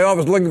come to my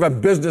office looking for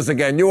business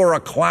again. You are a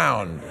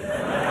clown.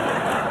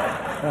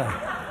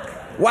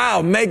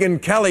 Wow,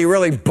 Megyn Kelly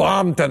really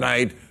bombed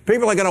tonight.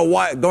 People are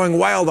going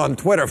wild on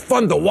Twitter.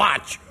 Fun to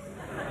watch.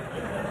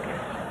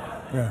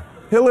 Yeah.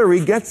 Hillary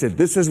gets it.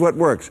 This is what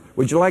works.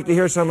 Would you like to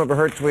hear some of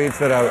her tweets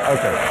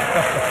Okay.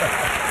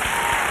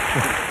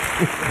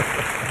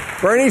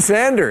 Bernie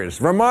Sanders.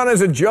 Vermont is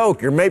a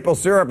joke. Your maple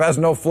syrup has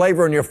no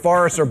flavor and your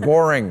forests are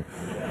boring.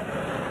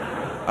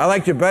 I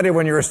liked you better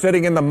when you were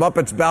sitting in the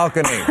Muppets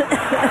balcony.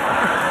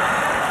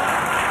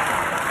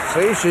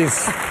 See,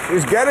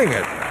 she's getting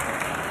it.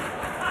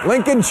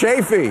 Lincoln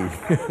Chafee.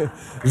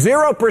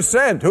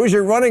 0%. Who's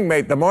your running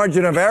mate? The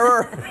margin of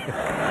error?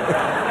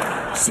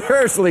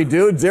 Seriously,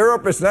 dude,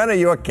 0%? Are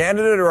you a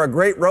candidate or a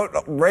great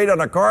rate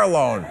on a car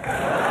loan?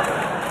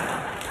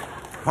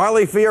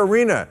 Harley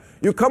Fiorina.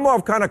 You come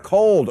off kind of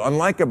cold,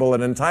 unlikable,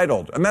 and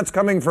entitled. And that's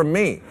coming from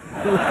me.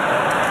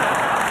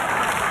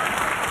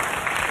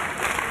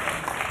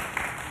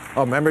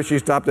 Oh, remember she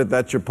stopped at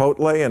that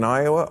Chipotle in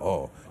Iowa?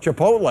 Oh,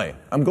 Chipotle.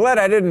 I'm glad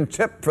I didn't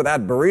tip for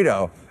that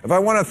burrito. If I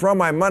want to throw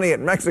my money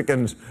at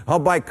Mexicans, I'll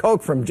buy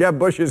Coke from Jeb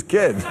Bush's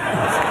kids.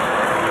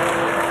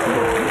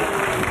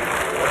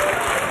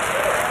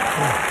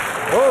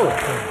 Oh,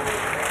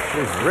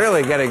 she's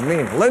really getting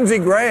mean. Lindsey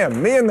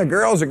Graham, me and the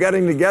girls are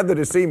getting together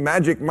to see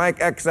Magic Mike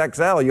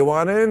XXL. You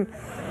want in?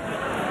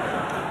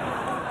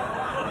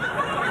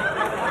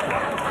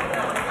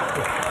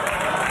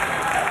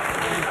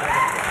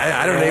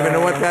 I don't even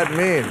know what that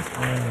means.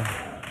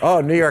 Oh,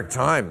 New York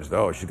Times,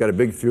 though. She's got a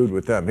big feud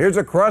with them. Here's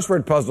a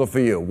crossword puzzle for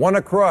you. 1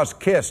 across,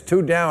 kiss,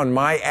 2 down,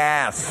 my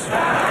ass.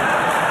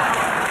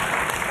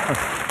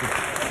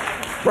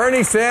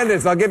 Bernie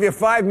Sanders, I'll give you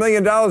 $5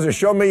 million to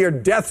show me your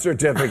death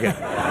certificate.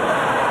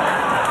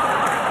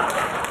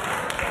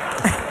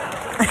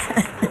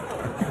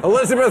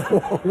 Elizabeth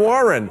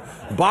Warren,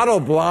 bottle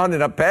blonde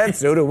in a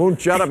pantsuit who won't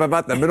shut up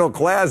about the middle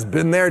class.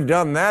 Been there,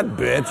 done that,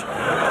 bitch.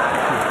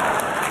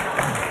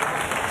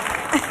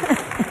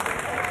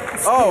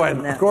 Oh,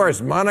 and of course,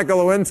 Monica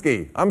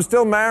Lewinsky. I'm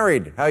still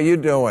married. How you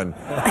doing? All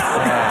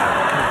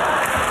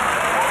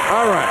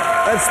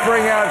right, let's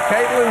bring out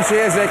Caitlin. She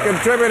is a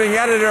contributing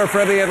editor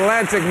for the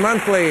Atlantic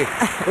Monthly,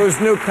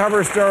 whose new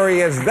cover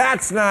story is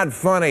That's Not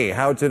Funny,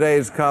 How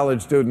Today's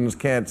College Students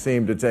Can't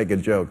Seem to Take a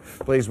Joke.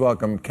 Please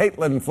welcome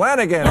Caitlin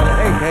Flanagan.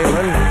 Hey,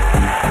 Caitlin.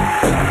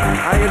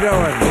 How you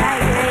doing? Hi,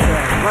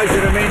 great.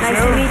 Pleasure to meet you.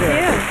 Nice to meet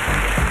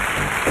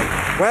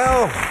you.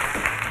 Well,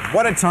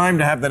 what a time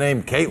to have the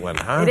name Caitlin,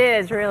 huh? It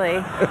is, really.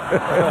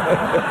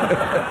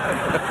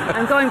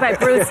 I'm going by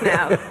Bruce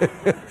now.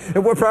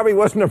 It probably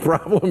wasn't a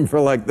problem for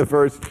like the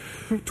first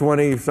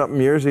 20-something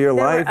years of your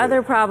life. There were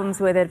other problems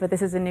with it, but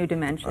this is a new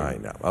dimension. I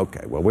know.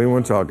 Okay, well, we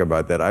won't talk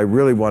about that. I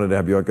really wanted to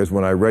have you on because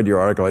when I read your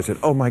article, I said,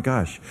 oh my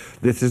gosh,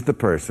 this is the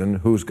person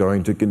who's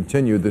going to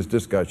continue this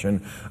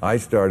discussion. I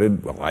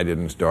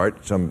didn't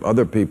start. Some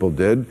other people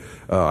did.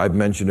 I've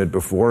mentioned it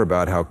before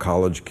about how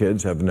college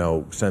kids have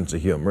no sense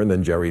of humor. And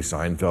then Jerry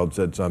Seinfeld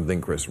said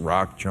something. Chris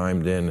Rock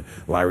chimed in.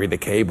 Larry the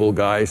Cable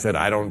Guy said,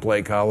 I don't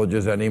play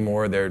colleges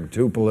anymore. They're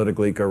too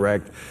politically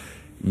correct.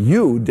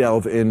 You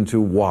delve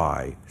into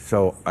why.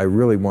 So I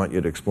really want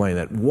you to explain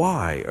that.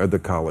 Why are the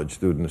college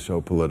students so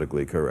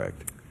politically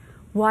correct?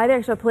 Why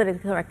they're so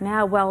politically correct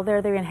now? Well,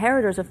 they're the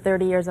inheritors of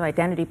 30 years of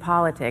identity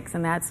politics,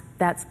 and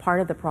that's part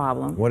of the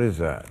problem. What is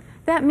that?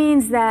 That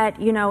means that,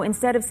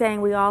 instead of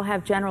saying we all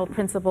have general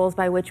principles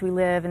by which we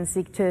live and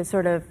seek to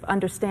sort of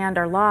understand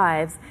our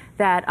lives,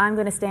 that I'm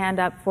going to stand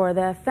up for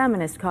the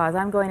feminist cause,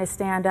 I'm going to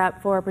stand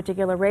up for a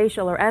particular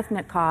racial or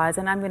ethnic cause,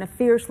 and I'm going to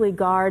fiercely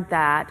guard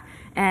that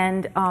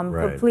and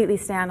completely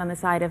stand on the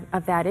side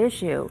of that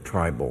issue.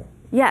 Tribal.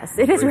 Yes,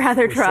 it is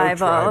rather tribal.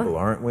 So tribal,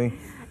 aren't we?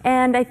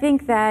 And I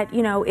think that,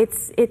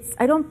 it's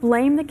I don't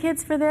blame the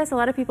kids for this. A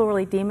lot of people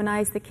really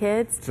demonize the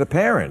kids. It's the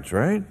parents,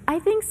 right? I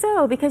think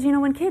so, because,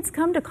 when kids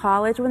come to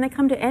college, when they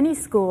come to any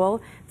school,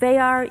 they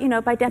are,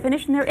 by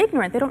definition, they're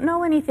ignorant. They don't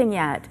know anything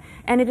yet.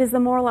 And it is the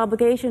moral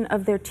obligation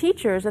of their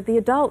teachers, of the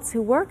adults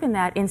who work in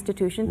that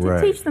institution, to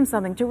teach them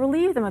something, to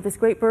relieve them of this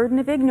great burden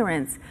of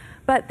ignorance.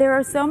 But there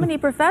are so many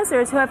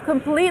professors who have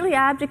completely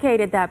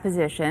abdicated that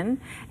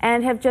position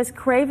and have just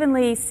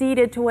cravenly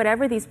ceded to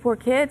whatever these poor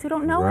kids who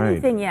don't know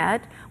anything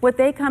yet, what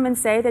they come and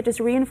say, they're just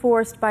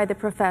reinforced by the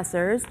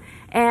professors.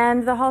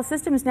 And the whole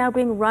system is now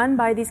being run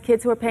by these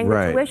kids who are paying the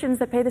tuitions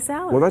that pay the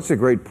salaries. Well, that's a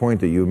great point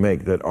that you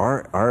make, that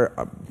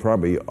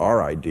probably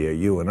our idea,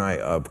 you and I,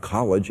 of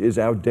college is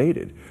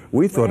outdated.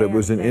 We thought it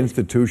was an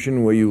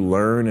institution where you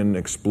learn and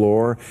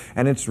explore,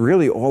 and it's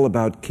really all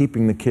about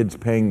keeping the kids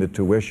paying the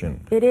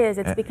tuition. It is.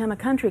 It's become a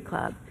country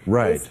club.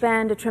 Right. They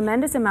spend a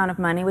tremendous amount of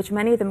money, which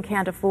many of them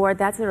can't afford.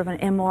 That's sort of an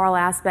immoral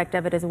aspect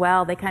of it as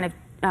well. They kind of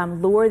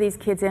lure these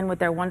kids in with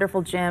their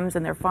wonderful gyms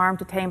and their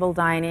farm-to-table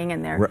dining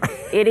and their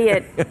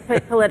idiot,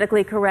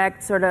 politically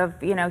correct sort of,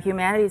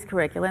 humanities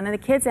curriculum. And the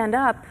kids end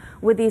up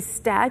with these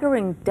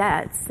staggering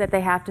debts that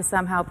they have to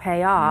somehow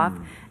pay off,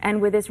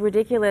 and with this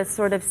ridiculous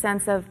sort of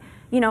sense of,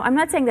 I'm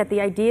not saying that the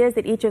ideas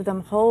that each of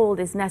them hold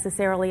is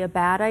necessarily a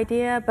bad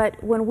idea,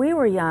 but when we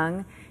were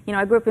young,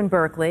 I grew up in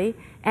Berkeley,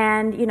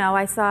 and,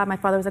 I saw my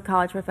father was a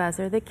college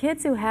professor. The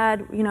kids who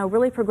had,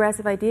 really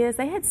progressive ideas,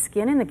 they had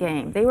skin in the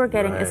game. They were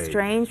getting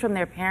estranged from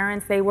their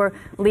parents. They were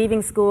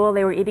leaving school.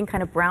 They were eating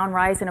kind of brown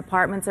rice in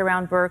apartments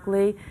around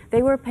Berkeley.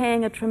 They were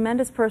paying a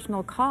tremendous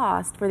personal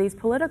cost for these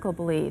political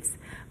beliefs.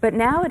 But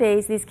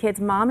nowadays, these kids,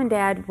 mom and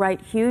dad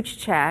write huge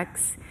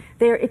checks.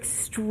 They're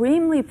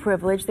extremely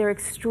privileged, they're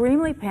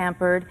extremely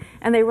pampered,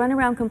 and they run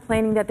around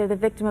complaining that they're the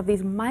victim of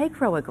these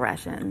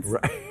microaggressions.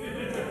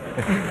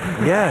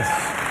 Yes.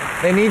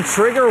 They need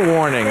trigger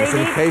warnings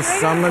in case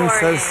someone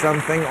says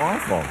something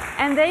awful.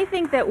 And they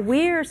think that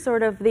we're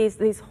sort of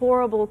these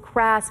horrible,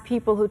 crass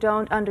people who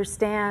don't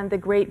understand the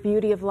great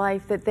beauty of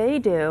life that they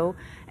do,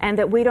 and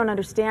that we don't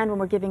understand when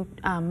we're giving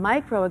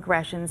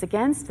microaggressions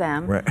against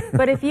them. Right.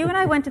 But if you and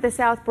I went to the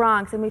South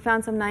Bronx and we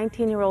found some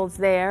 19-year-olds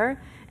there,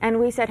 and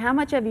we said, how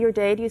much of your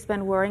day do you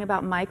spend worrying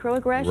about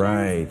microaggressions?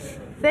 Right.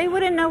 They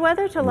wouldn't know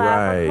whether to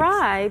laugh Right. or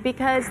cry,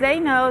 because they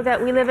know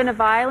that we live in a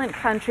violent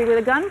country with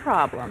a gun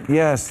problem.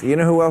 Yes. You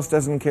know who else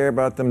doesn't care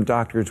about them?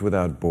 Doctors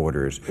Without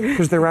Borders.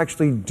 Because they're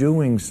actually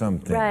doing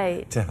something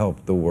Right. to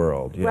help the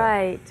world. Yeah.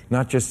 Right.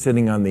 Not just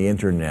sitting on the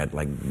internet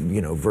like,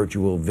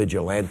 virtual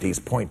vigilantes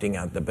pointing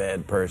out the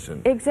bad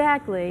person.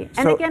 Exactly.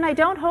 And So- again, I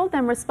don't hold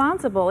them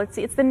responsible.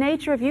 It's the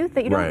nature of youth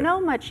that you Right. don't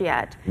know much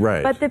yet.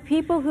 Right. But the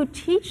people who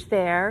teach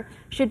there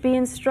should be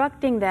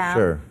instructing them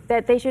Sure.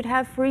 that they should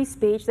have free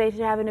speech, they should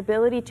have an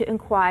ability to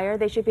inquire,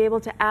 they should be able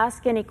to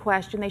ask any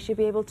question, they should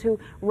be able to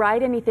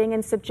write anything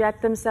and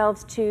subject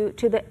themselves to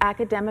the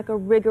academic or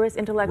rigorous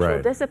intellectual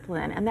Right.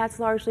 discipline, and that's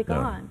largely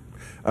gone.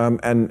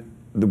 And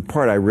the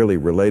part I really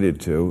related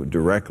to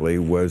directly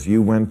was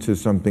you went to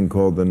something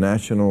called the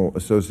National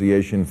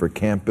Association for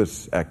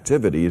Campus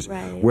Activities,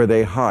 Right. where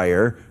they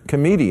hire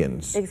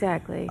comedians.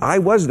 Exactly. I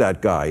was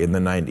that guy in the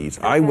 90s.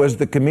 I was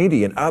the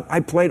comedian.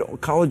 I played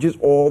colleges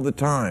all the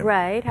time.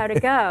 Right. How'd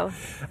it go?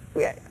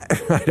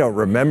 I don't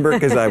remember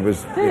because I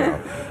was,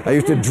 I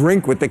used to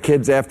drink with the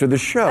kids after the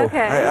show.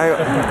 Okay.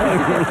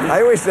 I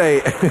always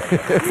say,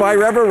 if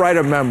I ever write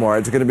a memoir,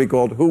 it's going to be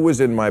called "Who Was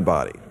in My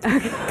Body,"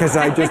 because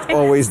I just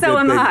always So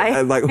did am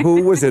I. like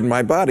who was in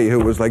my body, who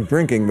was like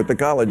drinking with the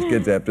college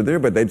kids after there.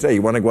 But they'd say,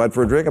 "You want to go out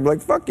for a drink?" I'm like,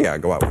 "Fuck yeah,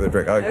 go out with a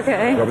drink. I'll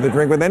Okay. go out with a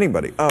drink with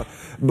anybody."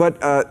 But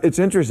it's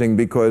interesting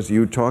because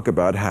you talk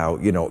about how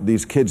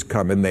these kids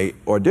come and they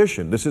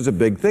audition. This is a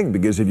big thing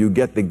because if you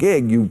get the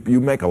gig, you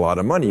make a lot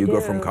of money. You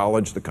go from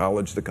college to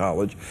college to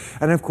college,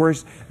 and of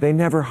course they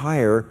never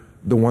hire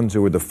the ones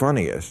who are the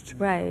funniest.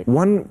 Right.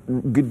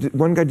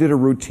 One guy did a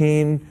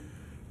routine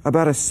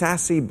about a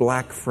sassy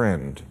black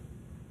friend,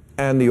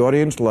 and the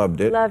audience loved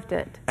it. Loved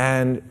it.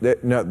 And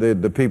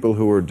the people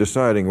who were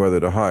deciding whether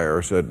to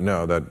hire said,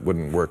 no, that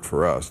wouldn't work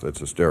for us.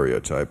 That's a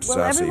stereotype. Well,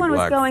 sassy everyone was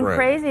black going friend.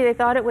 crazy. They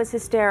thought it was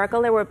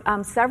hysterical. There were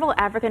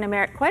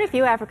quite a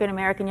few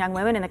African-American young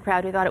women in the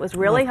crowd who thought it was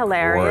really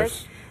hilarious.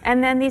 course.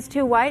 And then these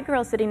two white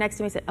girls sitting next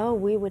to me said, oh,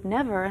 we would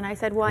never. And I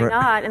said, why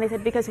not? And they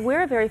said, because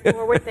we're a very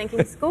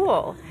forward-thinking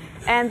school.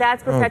 And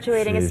that's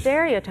perpetuating a geez.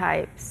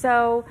 stereotype.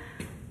 So,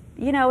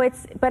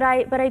 but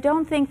I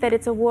don't think that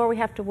it's a war we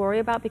have to worry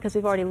about because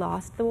we've already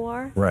lost the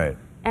war. Right.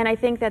 And I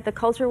think that the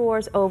culture war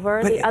is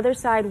over. The other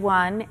side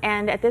won.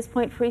 And at this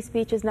point, free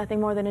speech is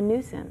nothing more than a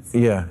nuisance.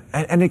 Yeah,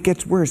 and it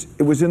gets worse.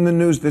 It was in the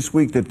news this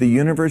week that the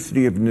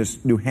University of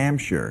New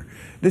Hampshire,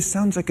 this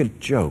sounds like a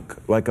joke,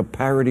 like a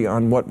parody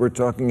on what we're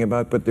talking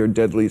about, but they're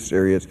deadly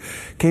serious,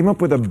 came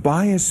up with a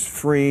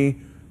bias-free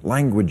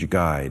language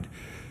guide.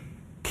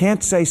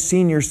 Can't say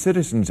senior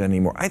citizens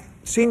anymore.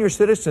 Senior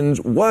citizens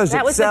was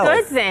That was itself. the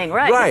good thing,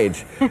 right?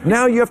 Right.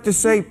 Now you have to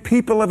say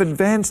people of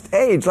advanced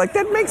age. Like,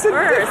 that makes a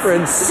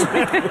difference.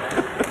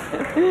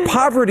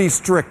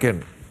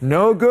 Poverty-stricken.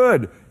 No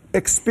good.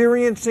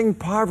 Experiencing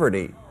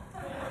poverty.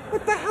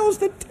 What the hell's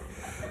that?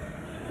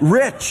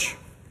 Rich.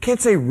 Can't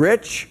say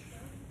rich.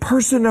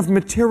 Person of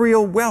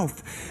material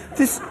wealth.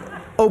 This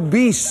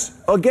obese.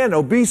 Again,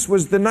 obese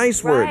was the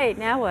nice word. Right,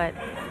 now what?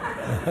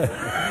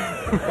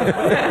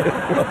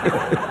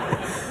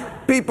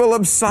 People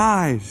of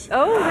size.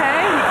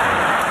 Okay.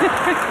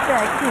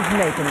 He's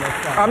making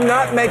this up. I'm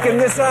not making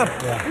this up.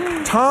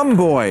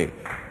 Tomboy.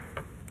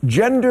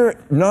 Gender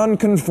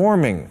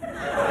non-conforming.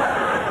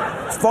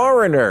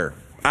 Foreigner.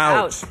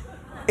 Out.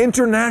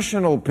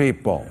 International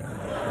people.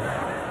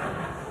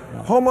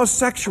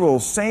 Homosexual,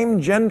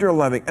 same gender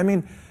loving. I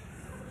mean,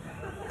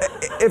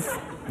 if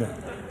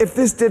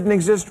this didn't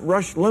exist,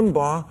 Rush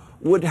Limbaugh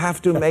would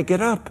have to make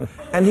it up.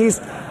 And he's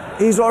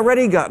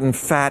already gotten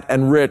fat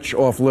and rich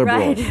off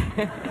liberals.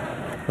 Right.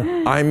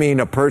 I mean,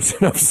 a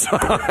person of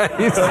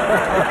size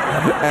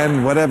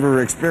and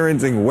whatever,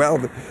 experiencing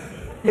wealth.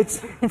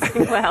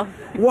 Well,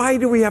 Why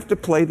do we have to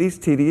play these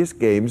tedious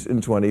games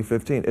in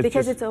 2015?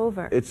 because it's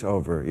over. It's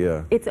over,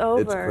 yeah. It's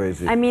over. It's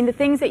crazy. I mean, the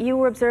things that you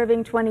were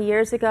observing 20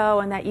 years ago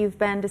and that you've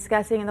been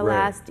discussing in the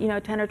Right. last,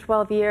 10 or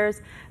 12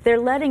 years, they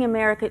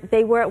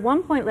were at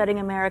one point letting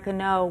America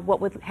know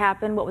what would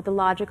happen, what the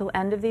logical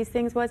end of these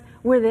things was.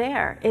 We're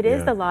there. It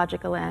is the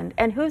logical end.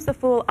 And who's the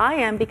fool? I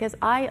am, because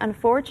I,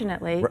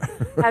 unfortunately,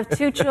 have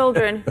two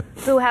children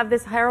who have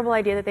this horrible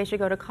idea that they should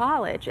go to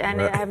college. And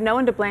I have no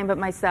one to blame but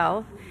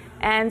myself.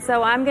 And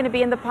so I'm going to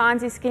be in the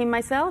Ponzi scheme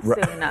myself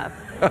soon enough.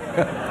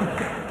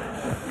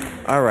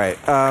 All right.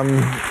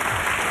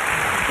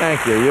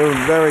 Thank you. You're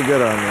very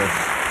good on this.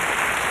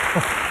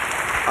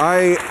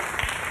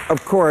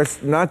 Of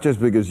course, not just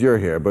because you're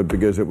here, but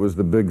because it was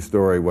the big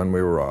story when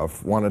we were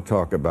off, want to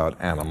talk about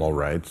animal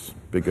rights,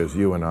 because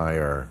you and I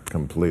are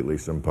completely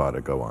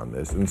simpatico on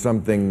this. And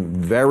something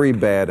very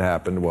bad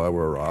happened while we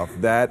were off.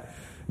 That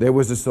there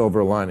was a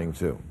silver lining,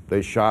 too.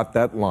 They shot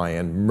that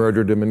lion,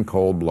 murdered him in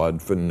cold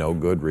blood for no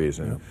good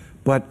reason.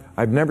 But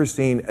I've never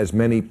seen as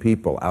many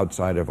people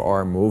outside of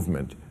our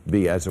movement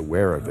be as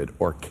aware of it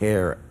or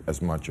care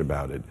as much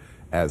about it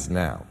as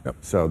now. Yep.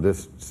 So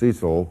this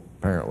Cecil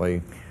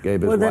apparently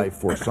gave his life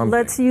for something.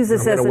 Let's use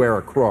this I'm going to wear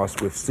a cross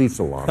with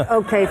Cecil on it.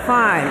 Okay,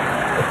 fine.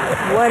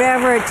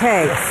 Whatever it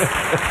takes.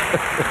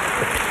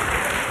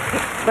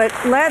 But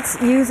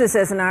let's use this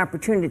as an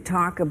opportunity to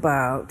talk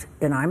about,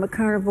 and I'm a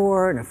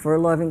carnivore and a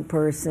fur-loving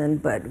person,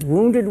 but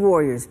wounded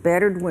warriors,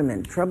 battered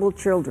women, troubled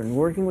children,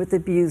 working with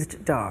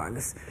abused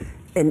dogs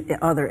and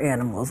other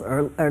animals.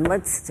 Or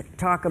let's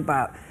talk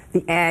about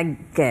the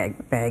ag gag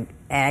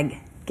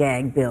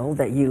bill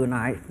that you and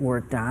I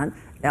worked on.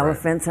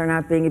 Elephants are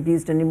not being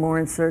abused anymore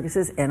in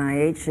circuses.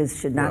 NIH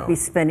should not be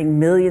spending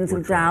millions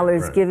of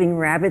dollars giving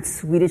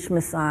rabbits Swedish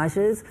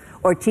massages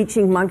or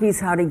teaching monkeys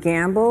how to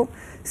gamble.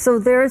 So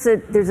there's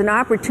an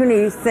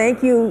opportunity.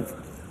 Thank you,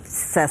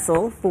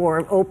 Cecil,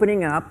 for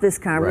opening up this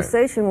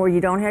conversation where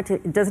you don't have to.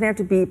 It doesn't have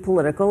to be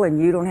political, and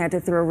you don't have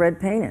to throw red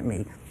paint at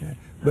me. Okay.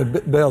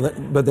 But Bill,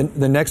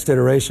 the next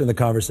iteration of the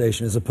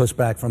conversation is a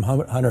pushback from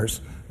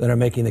hunters that are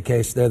making the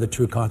case they're the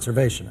true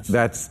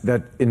conservationists.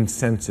 That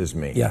incenses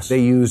me. Yes.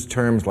 They use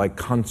terms like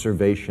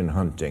conservation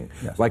hunting,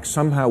 like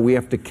somehow we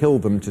have to kill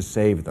them to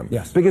save them.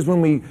 Yes. Because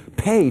when we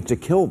pay to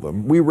kill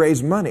them, we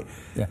raise money.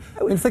 Yeah.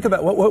 I mean, think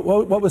about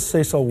what was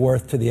Cecil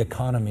worth to the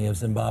economy of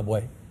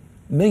Zimbabwe?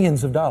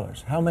 Millions of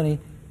dollars. How many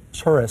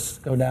tourists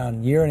go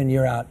down year in and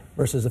year out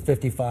versus a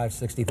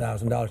 $55,000,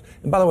 $60,000?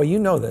 And by the way, you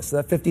know this,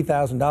 that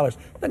 $50,000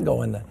 doesn't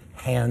go in the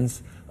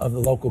hands of the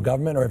local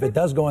government, or if it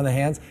does go in the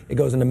hands, it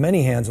goes into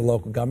many hands of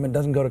local government,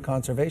 doesn't go to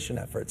conservation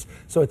efforts.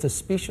 So it's a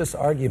specious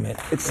argument,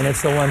 and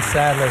it's the one,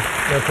 sadly,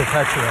 they're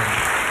perpetuating.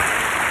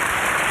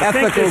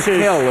 Ethical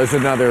kill is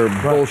another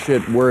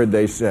bullshit word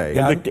they say.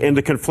 And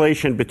the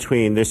conflation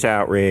between this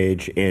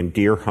outrage and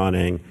deer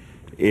hunting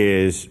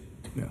is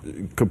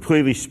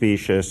completely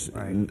specious.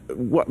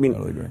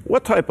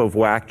 What type of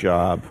whack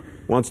job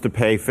wants to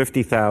pay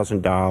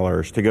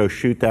 $50,000 to go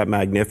shoot that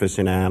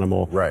magnificent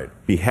animal,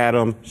 behead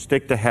him,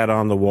 stick the head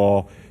on the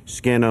wall,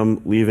 skin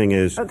him, leaving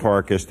his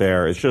carcass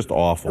there? It's just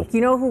awful.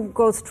 You know who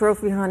goes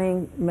trophy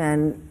hunting?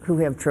 Men who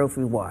have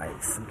trophy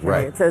wives. Okay?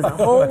 Right. It says a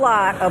whole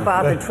lot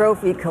about the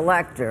trophy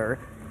collector,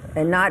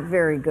 and not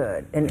very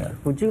good. And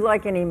would you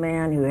like any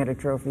man who had a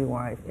trophy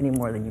wife any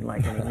more than you'd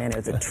like any man who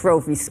has a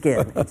trophy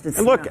skin?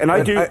 And look,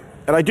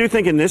 I do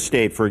think in this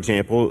state, for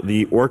example,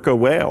 the orca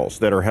whales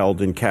that are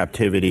held in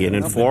captivity, and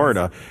in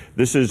Florida,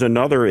 this is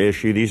another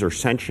issue. These are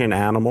sentient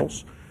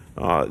animals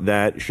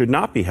that should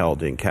not be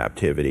held in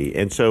captivity.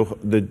 And so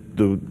the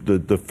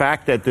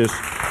fact that this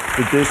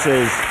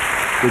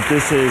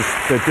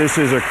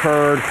has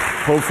occurred,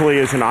 hopefully,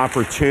 is an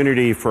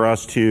opportunity for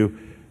us to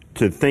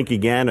think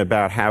again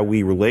about how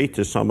we relate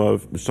to some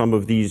of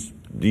these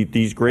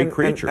great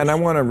creatures. And I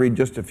want to read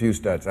just a few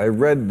stats. I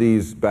read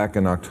these back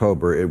in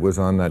October. It was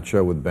on that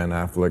show with Ben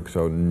Affleck,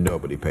 so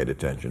nobody paid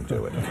attention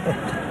to it.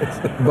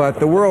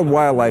 But the World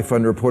Wildlife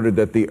Fund reported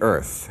that the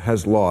Earth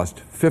has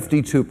lost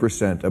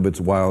 52% of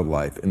its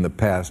wildlife in the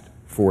past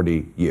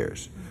 40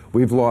 years.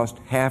 We've lost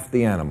half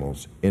the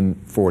animals in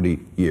 40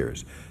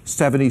 years.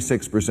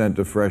 76%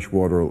 of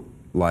freshwater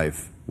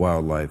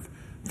wildlife,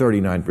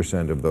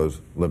 39% of those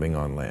living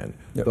on land.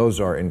 Yep. Those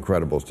are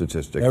incredible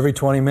statistics. Every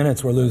 20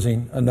 minutes we're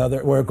losing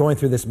another. We're going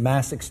through this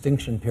mass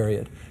extinction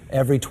period.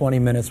 Every 20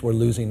 minutes we're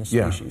losing a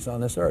species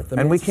on this earth. I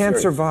mean, and we can't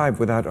survive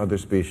without other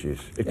species.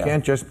 It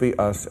can't just be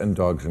us and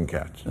dogs and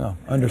cats. No,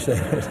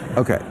 understand.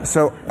 Okay,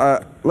 so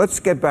let's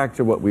get back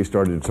to what we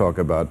started to talk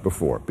about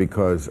before,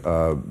 because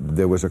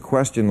there was a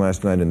question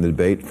last night in the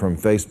debate from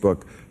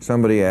Facebook.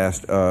 Somebody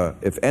asked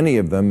if any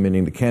of them,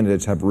 meaning the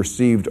candidates, have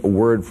received a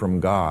word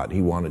from God.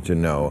 He wanted to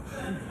know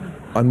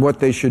on what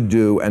they should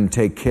do and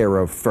take care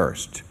of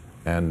first.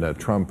 And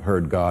Trump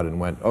heard God and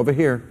went, over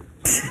here.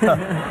 Is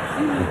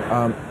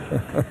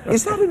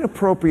that an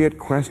appropriate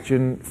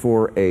question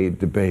for a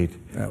debate?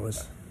 That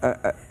was...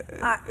 the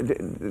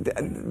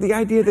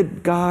idea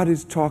that God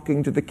is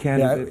talking to the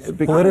candidates.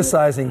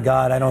 Politicizing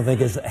God, I don't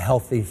think, is a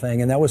healthy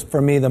thing, and that was,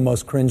 for me, the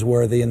most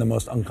cringeworthy and the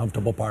most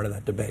uncomfortable part of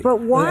that debate.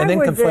 But why and then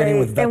would conflating they?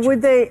 With veterans. And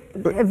would they?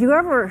 Have you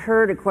ever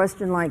heard a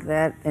question like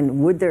that?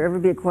 And would there ever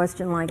be a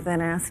question like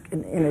that asked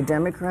in a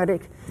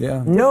Democratic?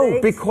 Yeah.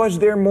 No, because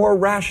they're more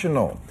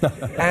rational.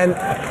 And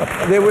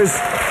there was.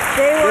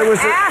 They were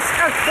asked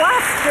a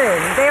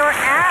question. They were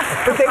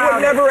asked. But they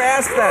would never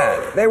ask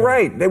that. They're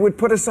right. They would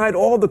put aside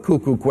all the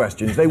cuckoo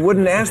questions. They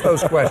wouldn't ask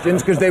those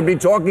questions because they'd be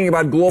talking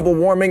about global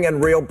warming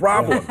and real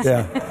problems.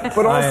 Yeah.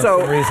 But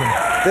also,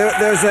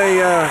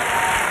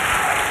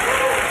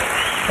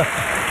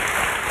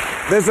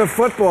 there's a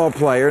football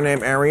player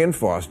named Arian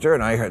Foster,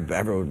 and I heard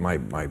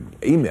my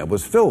email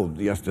was filled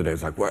yesterday.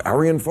 It's like, well,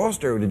 Arian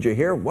Foster, did you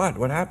hear? What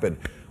happened?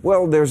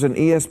 Well, there's an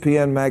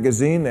ESPN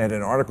magazine that had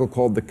an article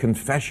called The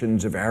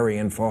Confessions of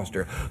Arian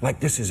Foster. Like,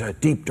 this is a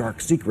deep,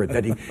 dark secret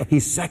that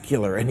he's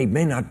secular and he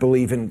may not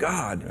believe in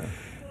God. Yeah.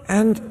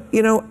 And,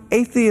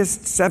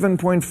 atheists,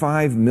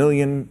 7.5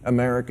 million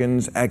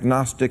Americans,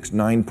 agnostics,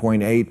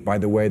 9.8. By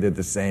the way, they're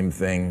the same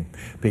thing.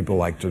 People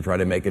like to try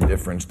to make a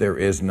difference. There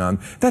is none.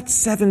 That's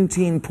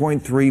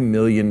 17.3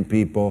 million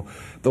people.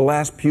 The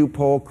last Pew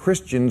poll,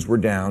 Christians were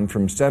down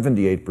from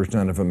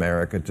 78% of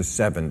America to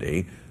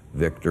 70%.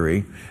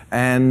 Victory.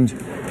 And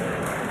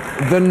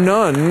the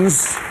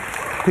nuns,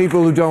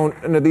 people who don't,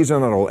 these are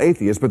not all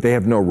atheists, but they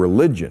have no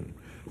religion.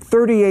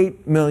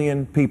 38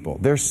 million people.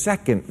 They're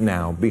second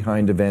now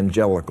behind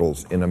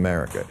evangelicals in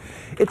America.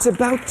 It's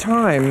about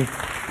time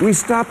we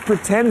stop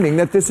pretending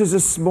that this is a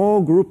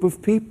small group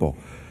of people,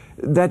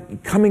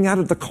 that coming out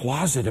of the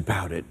closet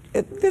about it.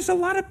 There's a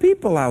lot of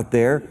people out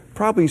there,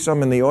 probably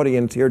some in the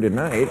audience here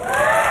tonight.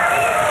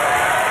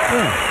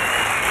 Yeah.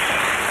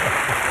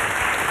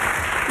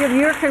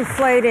 You're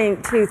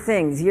conflating two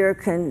things. You're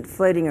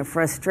conflating a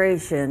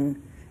frustration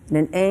and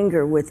an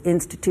anger with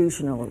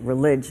institutional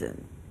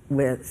religion,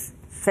 with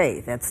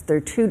faith.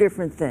 They're two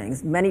different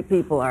things. Many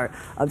people are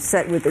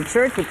upset with the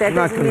church, but that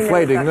doesn't mean... I'm not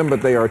conflating them,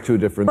 but they are two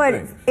different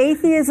things. But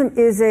atheism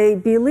is a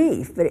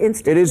belief. But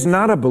it is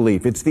not a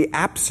belief. It's the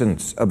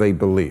absence of a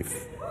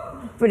belief.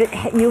 But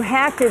you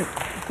have to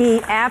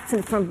be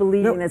absent from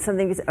believing that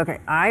something is...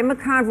 Okay, I'm a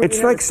convert...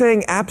 It's like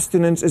saying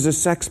abstinence is a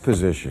sex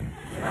position.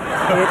 It is.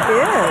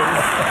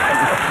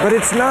 But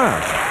it's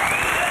not.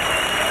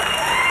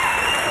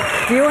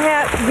 You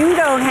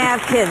don't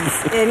have kids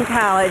in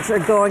college or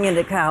going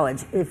into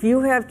college. If you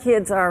have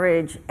kids our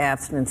age,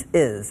 abstinence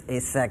is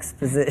a sex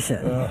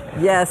position.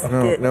 Yes,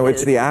 No,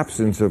 it's the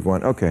absence of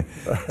one. Okay.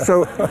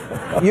 So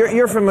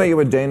you're familiar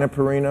with Dana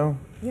Perino?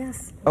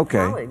 Yes. Okay.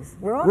 Colleagues.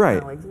 We're all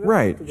colleagues.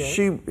 Right.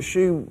 She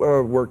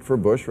worked for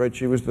Bush, right?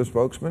 She was the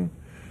spokesman.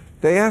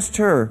 They asked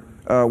her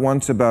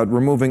once about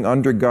removing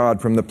under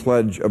God from the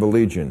Pledge of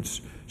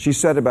Allegiance. She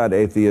said about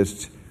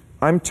atheists,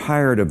 I'm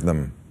tired of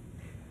them.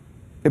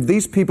 If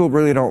these people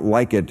really don't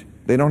like it,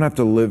 they don't have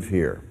to live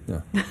here.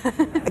 Yeah.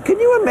 Can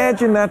you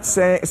imagine that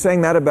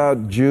saying that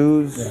about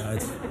Jews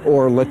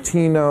or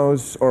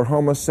Latinos or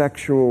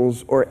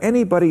homosexuals or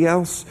anybody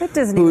else? That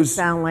doesn't even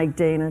sound like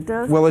Dana,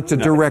 does it? Well, it's a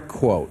direct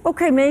quote.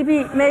 Okay, maybe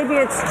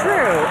it's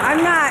true.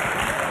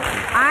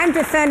 I'm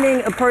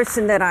defending a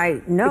person that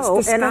I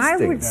know, and I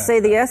would say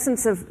the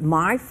essence of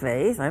my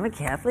faith, I'm a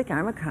Catholic,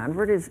 I'm a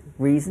convert, is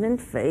reason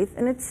and faith,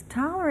 and it's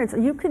tolerance.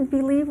 You can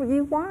believe what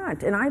you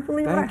want, and I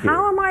believe what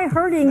How am I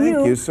hurting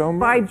you so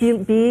by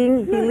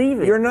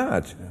believing? You're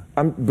not.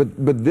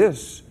 But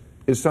this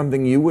is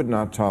something you would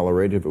not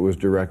tolerate if it was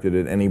directed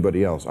at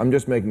anybody else. I'm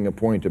just making a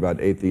point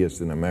about atheists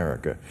in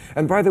America.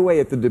 And by the way,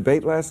 at the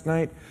debate last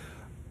night,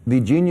 the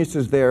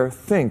geniuses there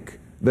think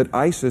that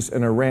ISIS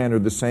and Iran are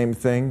the same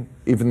thing,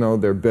 even though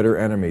they're bitter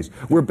enemies.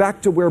 We're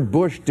back to where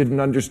Bush didn't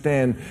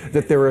understand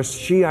that there are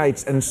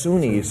Shiites and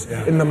Sunnis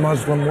in the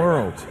Muslim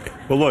world.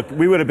 Well, look,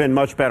 we would have been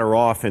much better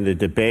off in the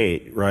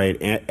debate,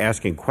 right,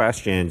 asking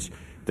questions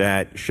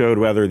that showed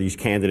whether these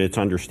candidates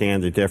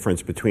understand the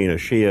difference between a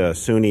Shia, a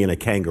Sunni, and a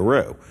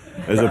kangaroo,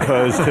 as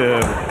opposed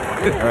to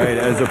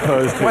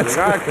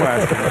our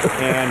questions.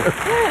 And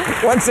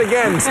once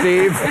again,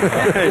 Steve,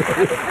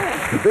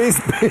 these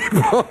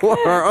people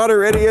are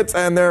utter idiots,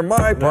 and they're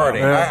my party.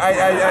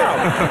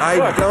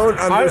 I don't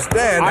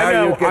understand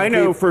how you can I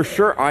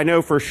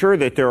know for sure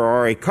that there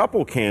are a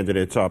couple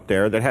candidates up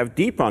there that have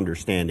deep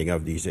understanding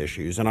of these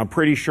issues, and I'm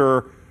pretty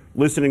sure,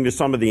 listening to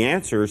some of the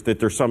answers, that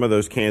there's some of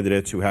those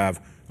candidates who have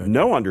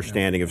no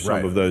understanding of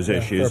some of those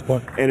issues.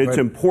 And it's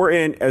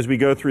important as we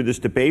go through this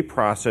debate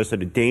process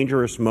at a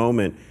dangerous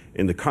moment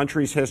in the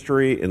country's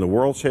history, in the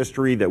world's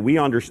history, that we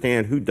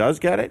understand who does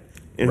get it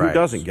and who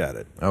doesn't get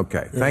it.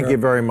 Okay. Thank you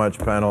very much,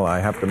 panel. I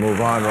have to move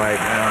on right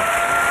now.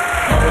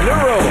 The new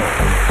rule.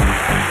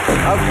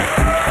 Okay.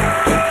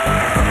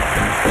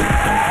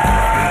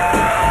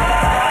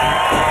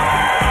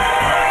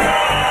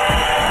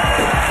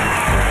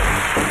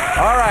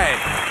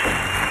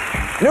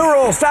 New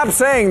rule, stop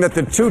saying that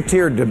the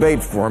two-tiered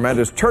debate format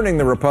is turning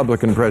the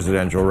Republican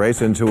presidential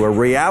race into a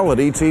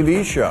reality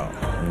TV show.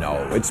 No,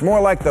 it's more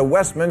like the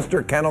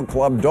Westminster Kennel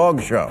Club dog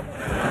show.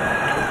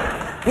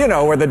 You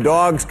know, where the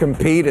dogs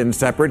compete in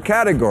separate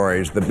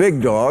categories. The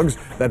big dogs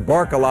that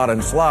bark a lot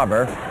and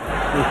slobber.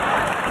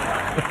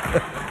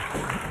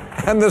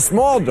 And the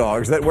small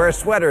dogs that wear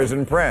sweaters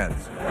and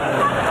prance.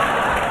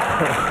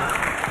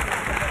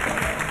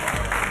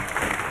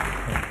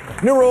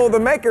 New rule, the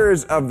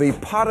makers of the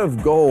pot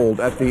of gold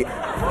at the...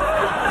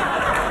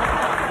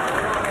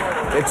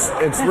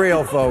 It's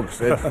real, folks.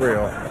 It's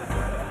real.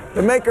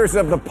 The makers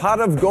of the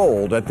pot of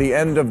gold at the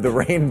end of the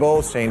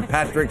Rainbow St.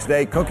 Patrick's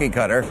Day cookie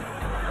cutter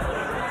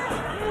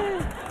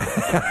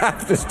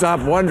have to stop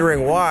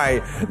wondering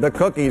why the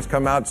cookies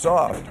come out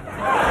soft.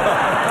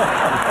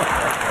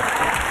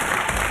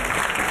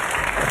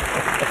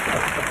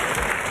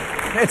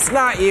 It's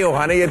not you,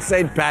 honey. It's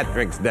St.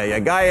 Patrick's Day.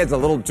 A guy has a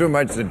little too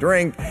much to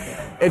drink.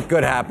 It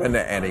could happen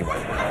to anyone.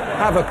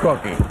 Have a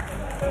cookie.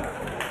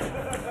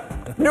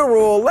 New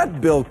rule, let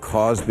Bill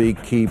Cosby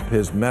keep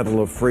his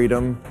Medal of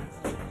Freedom,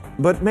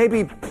 but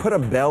maybe put a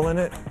bell in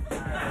it.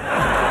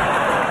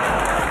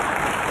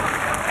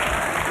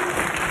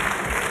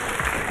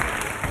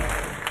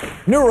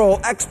 New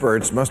Rule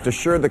experts must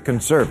assure the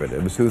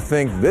conservatives who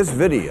think this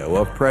video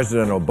of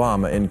President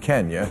Obama in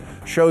Kenya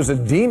shows a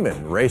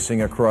demon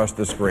racing across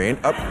the screen.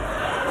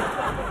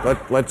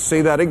 Let's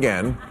see that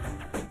again.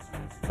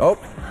 Oh,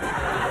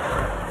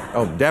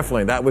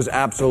 definitely. That was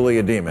absolutely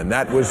a demon.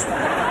 That was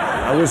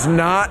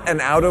not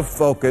an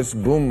out-of-focus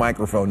boom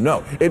microphone.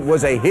 No, it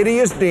was a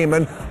hideous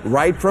demon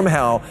right from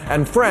hell.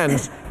 And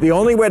friends, the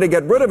only way to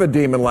get rid of a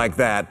demon like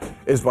that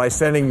is by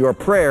sending your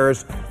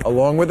prayers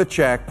along with a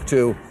check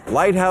to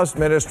Lighthouse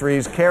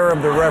Ministries, care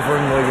of the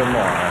Reverend William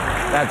Marr.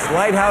 That's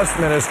Lighthouse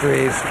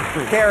Ministries,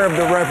 care of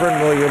the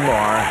Reverend William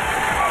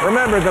Marr.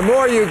 Remember, the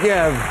more you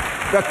give,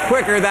 the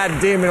quicker that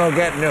demon will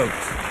get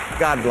nuked.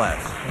 God bless.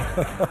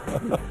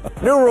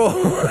 New Rule.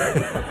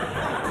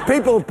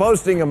 People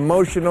posting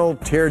emotional,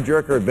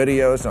 tearjerker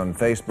videos on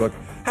Facebook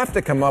have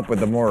to come up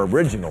with a more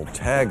original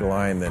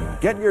tagline than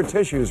 "Get your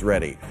tissues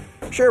ready."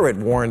 Sure, it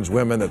warns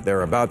women that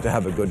they're about to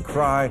have a good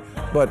cry,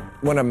 but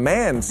when a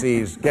man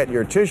sees "Get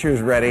your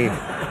tissues ready,"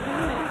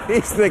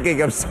 he's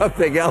thinking of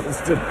something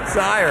else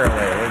entirely.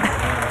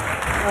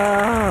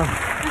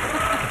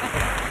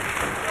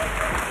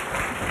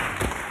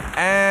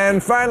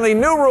 And finally,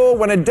 new rule: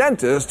 when a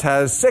dentist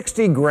has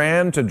 60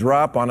 grand to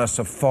drop on a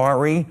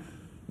safari,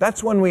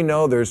 that's when we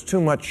know there's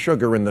too much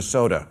sugar in the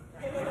soda.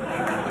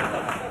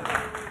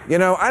 You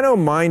know, I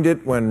don't mind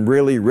it when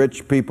really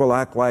rich people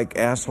act like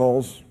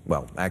assholes.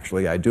 Well,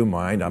 actually, I do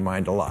mind. I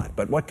mind a lot.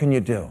 But what can you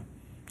do?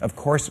 Of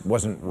course it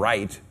wasn't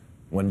right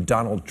when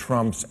Donald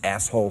Trump's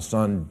asshole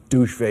son,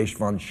 doucheface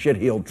von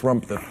Shitheel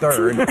Trump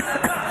III,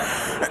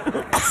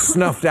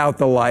 snuffed out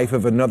the life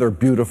of another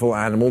beautiful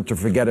animal to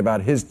forget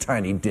about his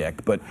tiny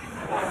dick. But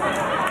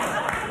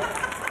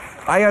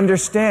I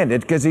understand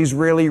it because he's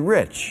really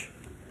rich.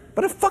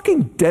 But a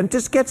fucking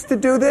dentist gets to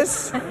do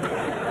this?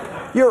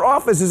 Your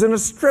office is in a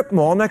strip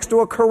mall next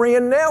to a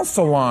Korean nail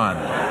salon.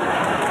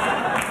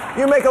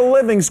 You make a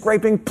living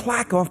scraping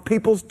plaque off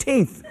people's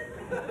teeth.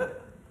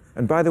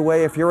 And by the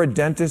way, if you're a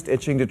dentist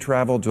itching to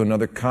travel to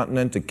another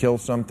continent to kill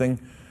something,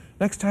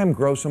 next time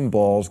grow some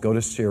balls, go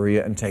to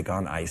Syria, and take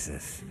on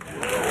ISIS.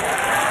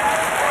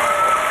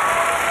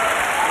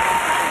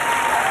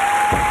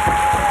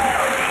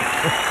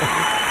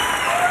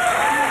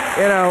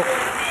 You know,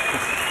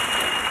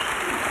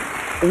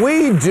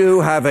 we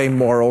do have a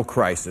moral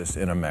crisis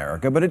in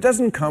America, but it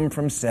doesn't come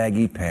from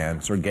saggy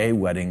pants or gay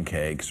wedding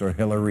cakes or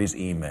Hillary's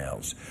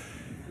emails.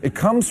 It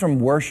comes from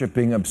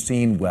worshiping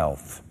obscene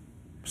wealth,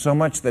 so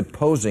much that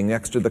posing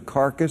next to the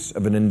carcass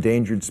of an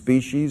endangered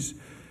species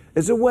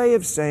is a way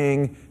of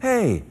saying,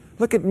 hey,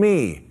 look at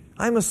me.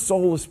 I'm a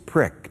soulless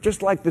prick,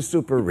 just like the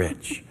super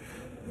rich.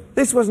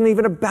 This wasn't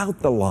even about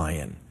the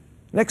lion.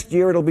 Next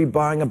year it'll be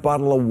buying a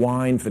bottle of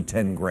wine for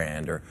 10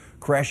 grand, or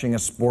crashing a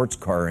sports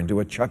car into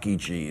a Chuck E.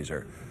 Cheese,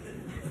 or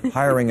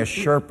hiring a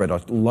Sherpa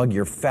to lug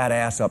your fat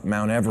ass up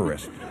Mount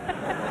Everest.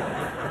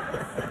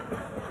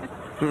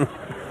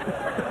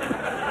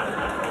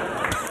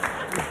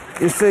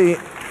 You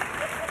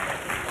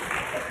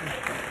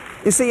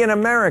see, in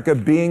America,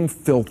 being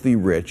filthy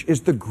rich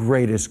is the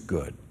greatest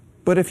good.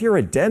 But if you're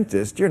a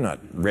dentist, you're not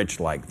rich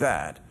like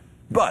that.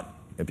 But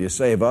if you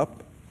save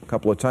up a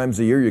couple of times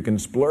a year, you can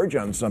splurge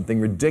on something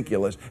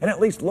ridiculous and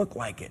at least look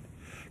like it.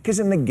 Because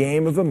in the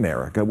game of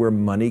America, where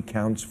money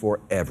counts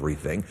for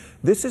everything,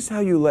 this is how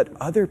you let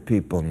other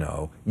people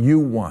know you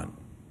won.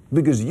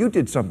 Because you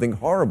did something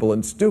horrible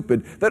and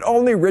stupid that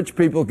only rich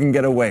people can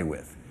get away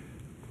with.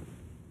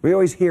 We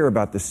always hear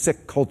about the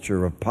sick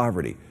culture of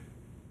poverty.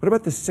 What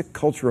about the sick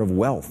culture of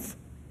wealth?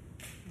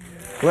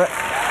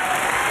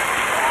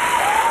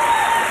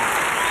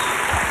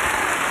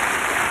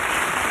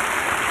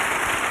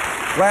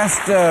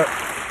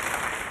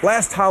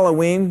 Last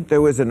Halloween,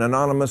 there was an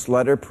anonymous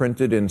letter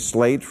printed in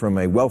slate from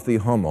a wealthy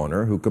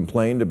homeowner who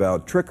complained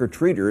about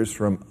trick-or-treaters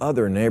from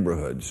other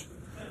neighborhoods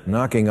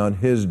knocking on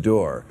his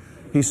door.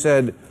 He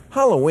said,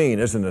 Halloween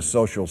isn't a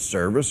social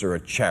service or a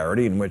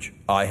charity in which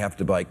I have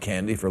to buy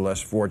candy for less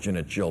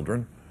fortunate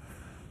children.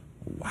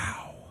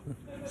 Wow.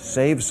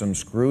 Save some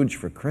Scrooge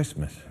for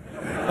Christmas.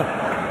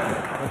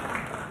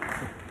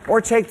 Or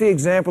take the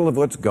example of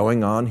what's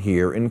going on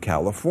here in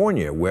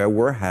California, where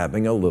we're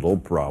having a little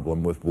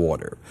problem with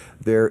water.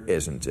 There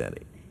isn't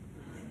any.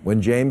 When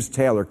James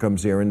Taylor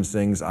comes here and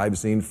sings, I've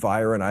seen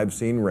fire and I've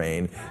seen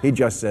rain, he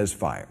just says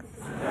fire.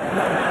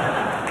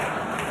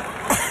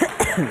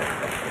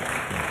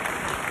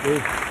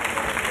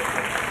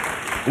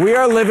 We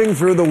are living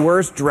through the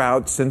worst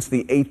drought since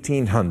the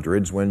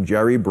 1800s, when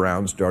Jerry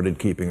Brown started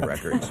keeping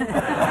records.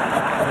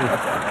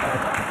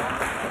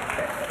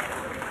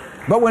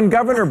 But when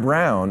Governor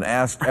Brown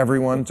asked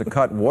everyone to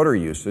cut water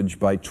usage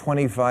by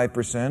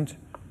 25%,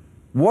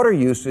 water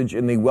usage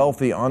in the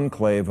wealthy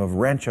enclave of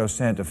Rancho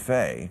Santa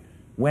Fe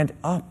went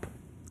up.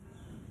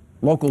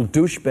 Local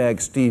douchebag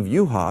Steve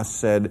Uhas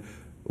said,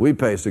 we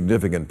pay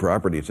significant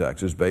property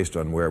taxes based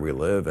on where we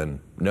live,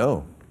 and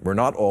no, we're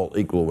not all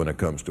equal when it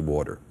comes to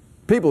water.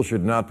 People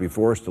should not be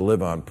forced to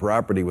live on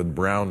property with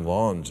brown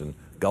lawns and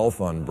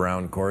golf on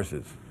brown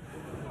courses.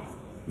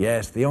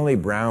 Yes, the only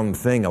brown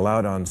thing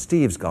allowed on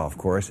Steve's golf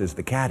course is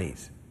the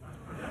caddies.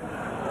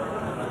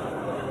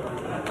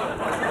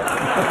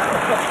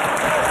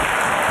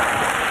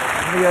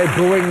 What are they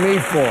booing me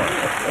for?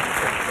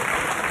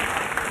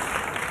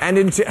 And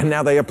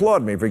now they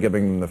applaud me for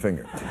giving them the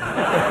finger.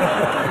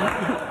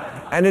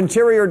 And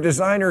interior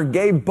designer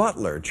Gabe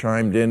Butler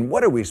chimed in,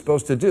 what are we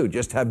supposed to do?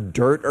 Just have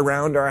dirt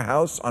around our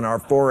house on our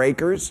 4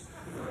 acres?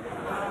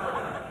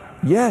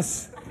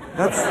 Yes,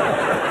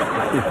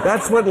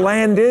 that's what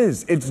land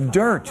is. It's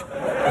dirt.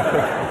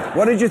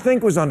 What did you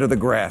think was under the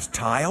grass?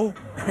 Tile?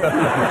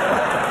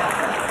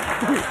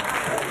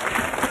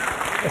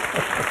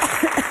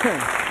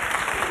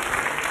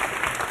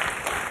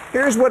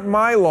 Here's what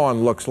my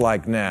lawn looks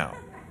like now.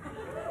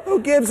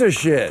 Who gives a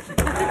shit?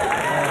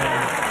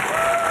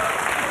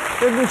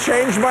 Didn't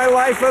change my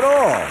life at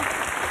all.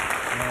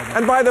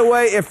 And by the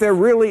way, if there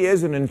really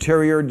is an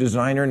interior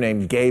designer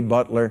named Gabe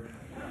Butler,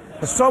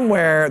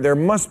 somewhere there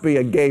must be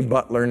a Gay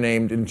Butler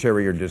named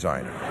interior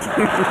designer.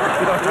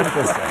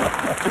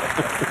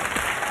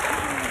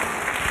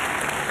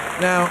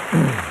 Now,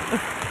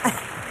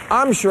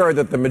 I'm sure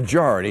that the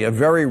majority of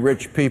very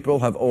rich people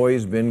have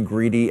always been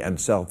greedy and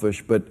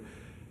selfish, but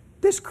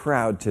this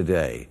crowd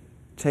today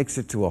takes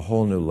it to a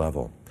whole new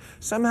level.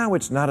 Somehow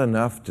it's not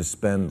enough to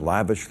spend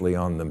lavishly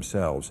on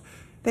themselves.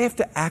 They have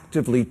to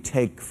actively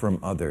take from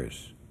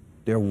others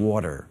their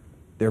water,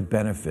 their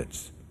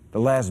benefits, the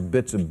last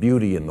bits of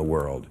beauty in the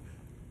world.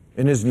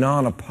 In his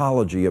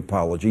non-apology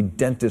apology,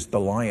 Dentist the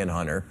Lion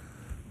Hunter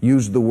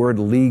used the word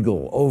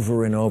legal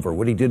over and over.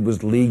 What he did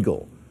was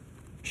legal.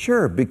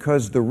 Sure,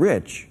 because the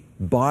rich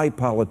buy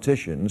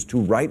politicians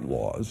to write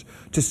laws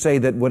to say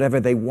that whatever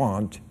they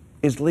want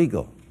is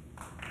legal.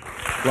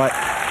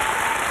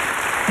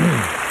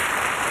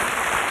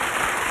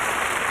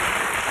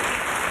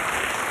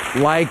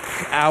 Like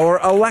our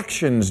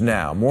elections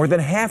now. More than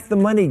half the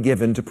money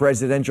given to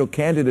presidential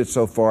candidates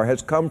so far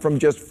has come from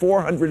just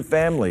 400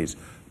 families.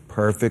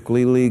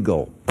 Perfectly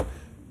legal.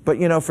 But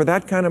you know, for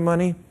that kind of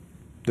money,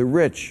 the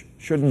rich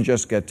shouldn't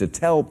just get to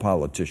tell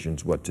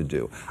politicians what to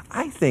do.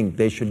 I think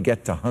they should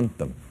get to hunt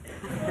them.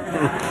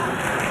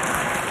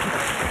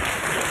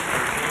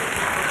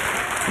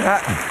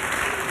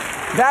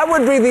 That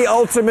would be the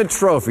ultimate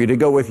trophy to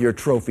go with your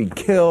trophy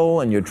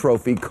kill and your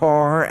trophy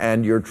car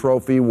and your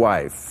trophy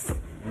wife.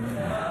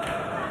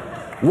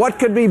 What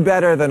could be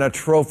better than a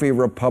trophy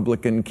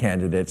Republican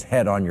candidate's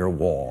head on your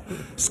wall?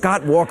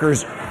 Scott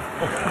Walker's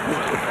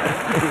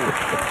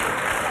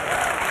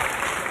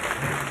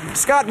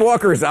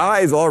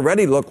eyes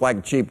already look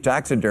like cheap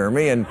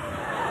taxidermy, and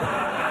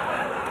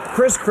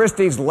Chris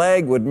Christie's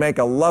leg would make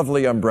a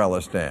lovely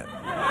umbrella stand.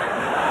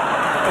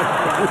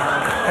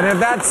 And if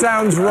that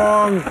sounds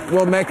wrong,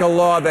 we'll make a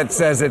law that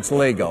says it's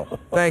legal.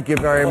 Thank you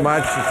very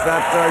much.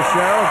 That's our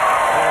show.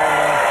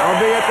 I'll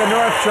be at the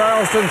North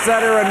Charleston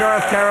Center in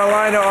North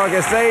Carolina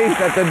August 8th,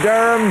 at the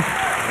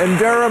in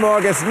Durham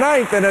August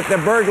 9th, and at the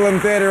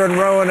Berglund Theater in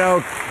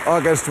Roanoke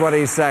August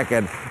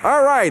 22nd.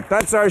 All right,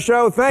 that's our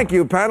show. Thank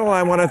you, panel.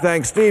 I want to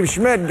thank Steve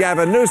Schmidt,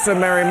 Gavin Newsom,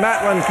 Mary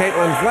Matlin,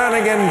 Caitlin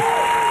Flanagan,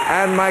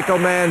 and Michael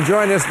Mann.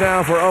 Join us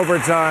now for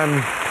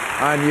Overtime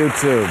on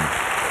YouTube.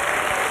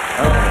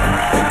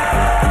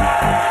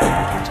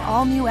 Watch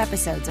all new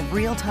episodes of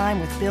Real Time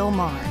with Bill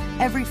Maher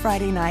every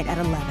Friday night at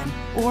 11,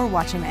 or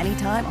watch him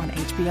anytime on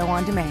HBO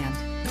On Demand.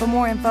 For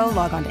more info,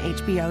 log on to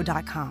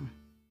HBO.com.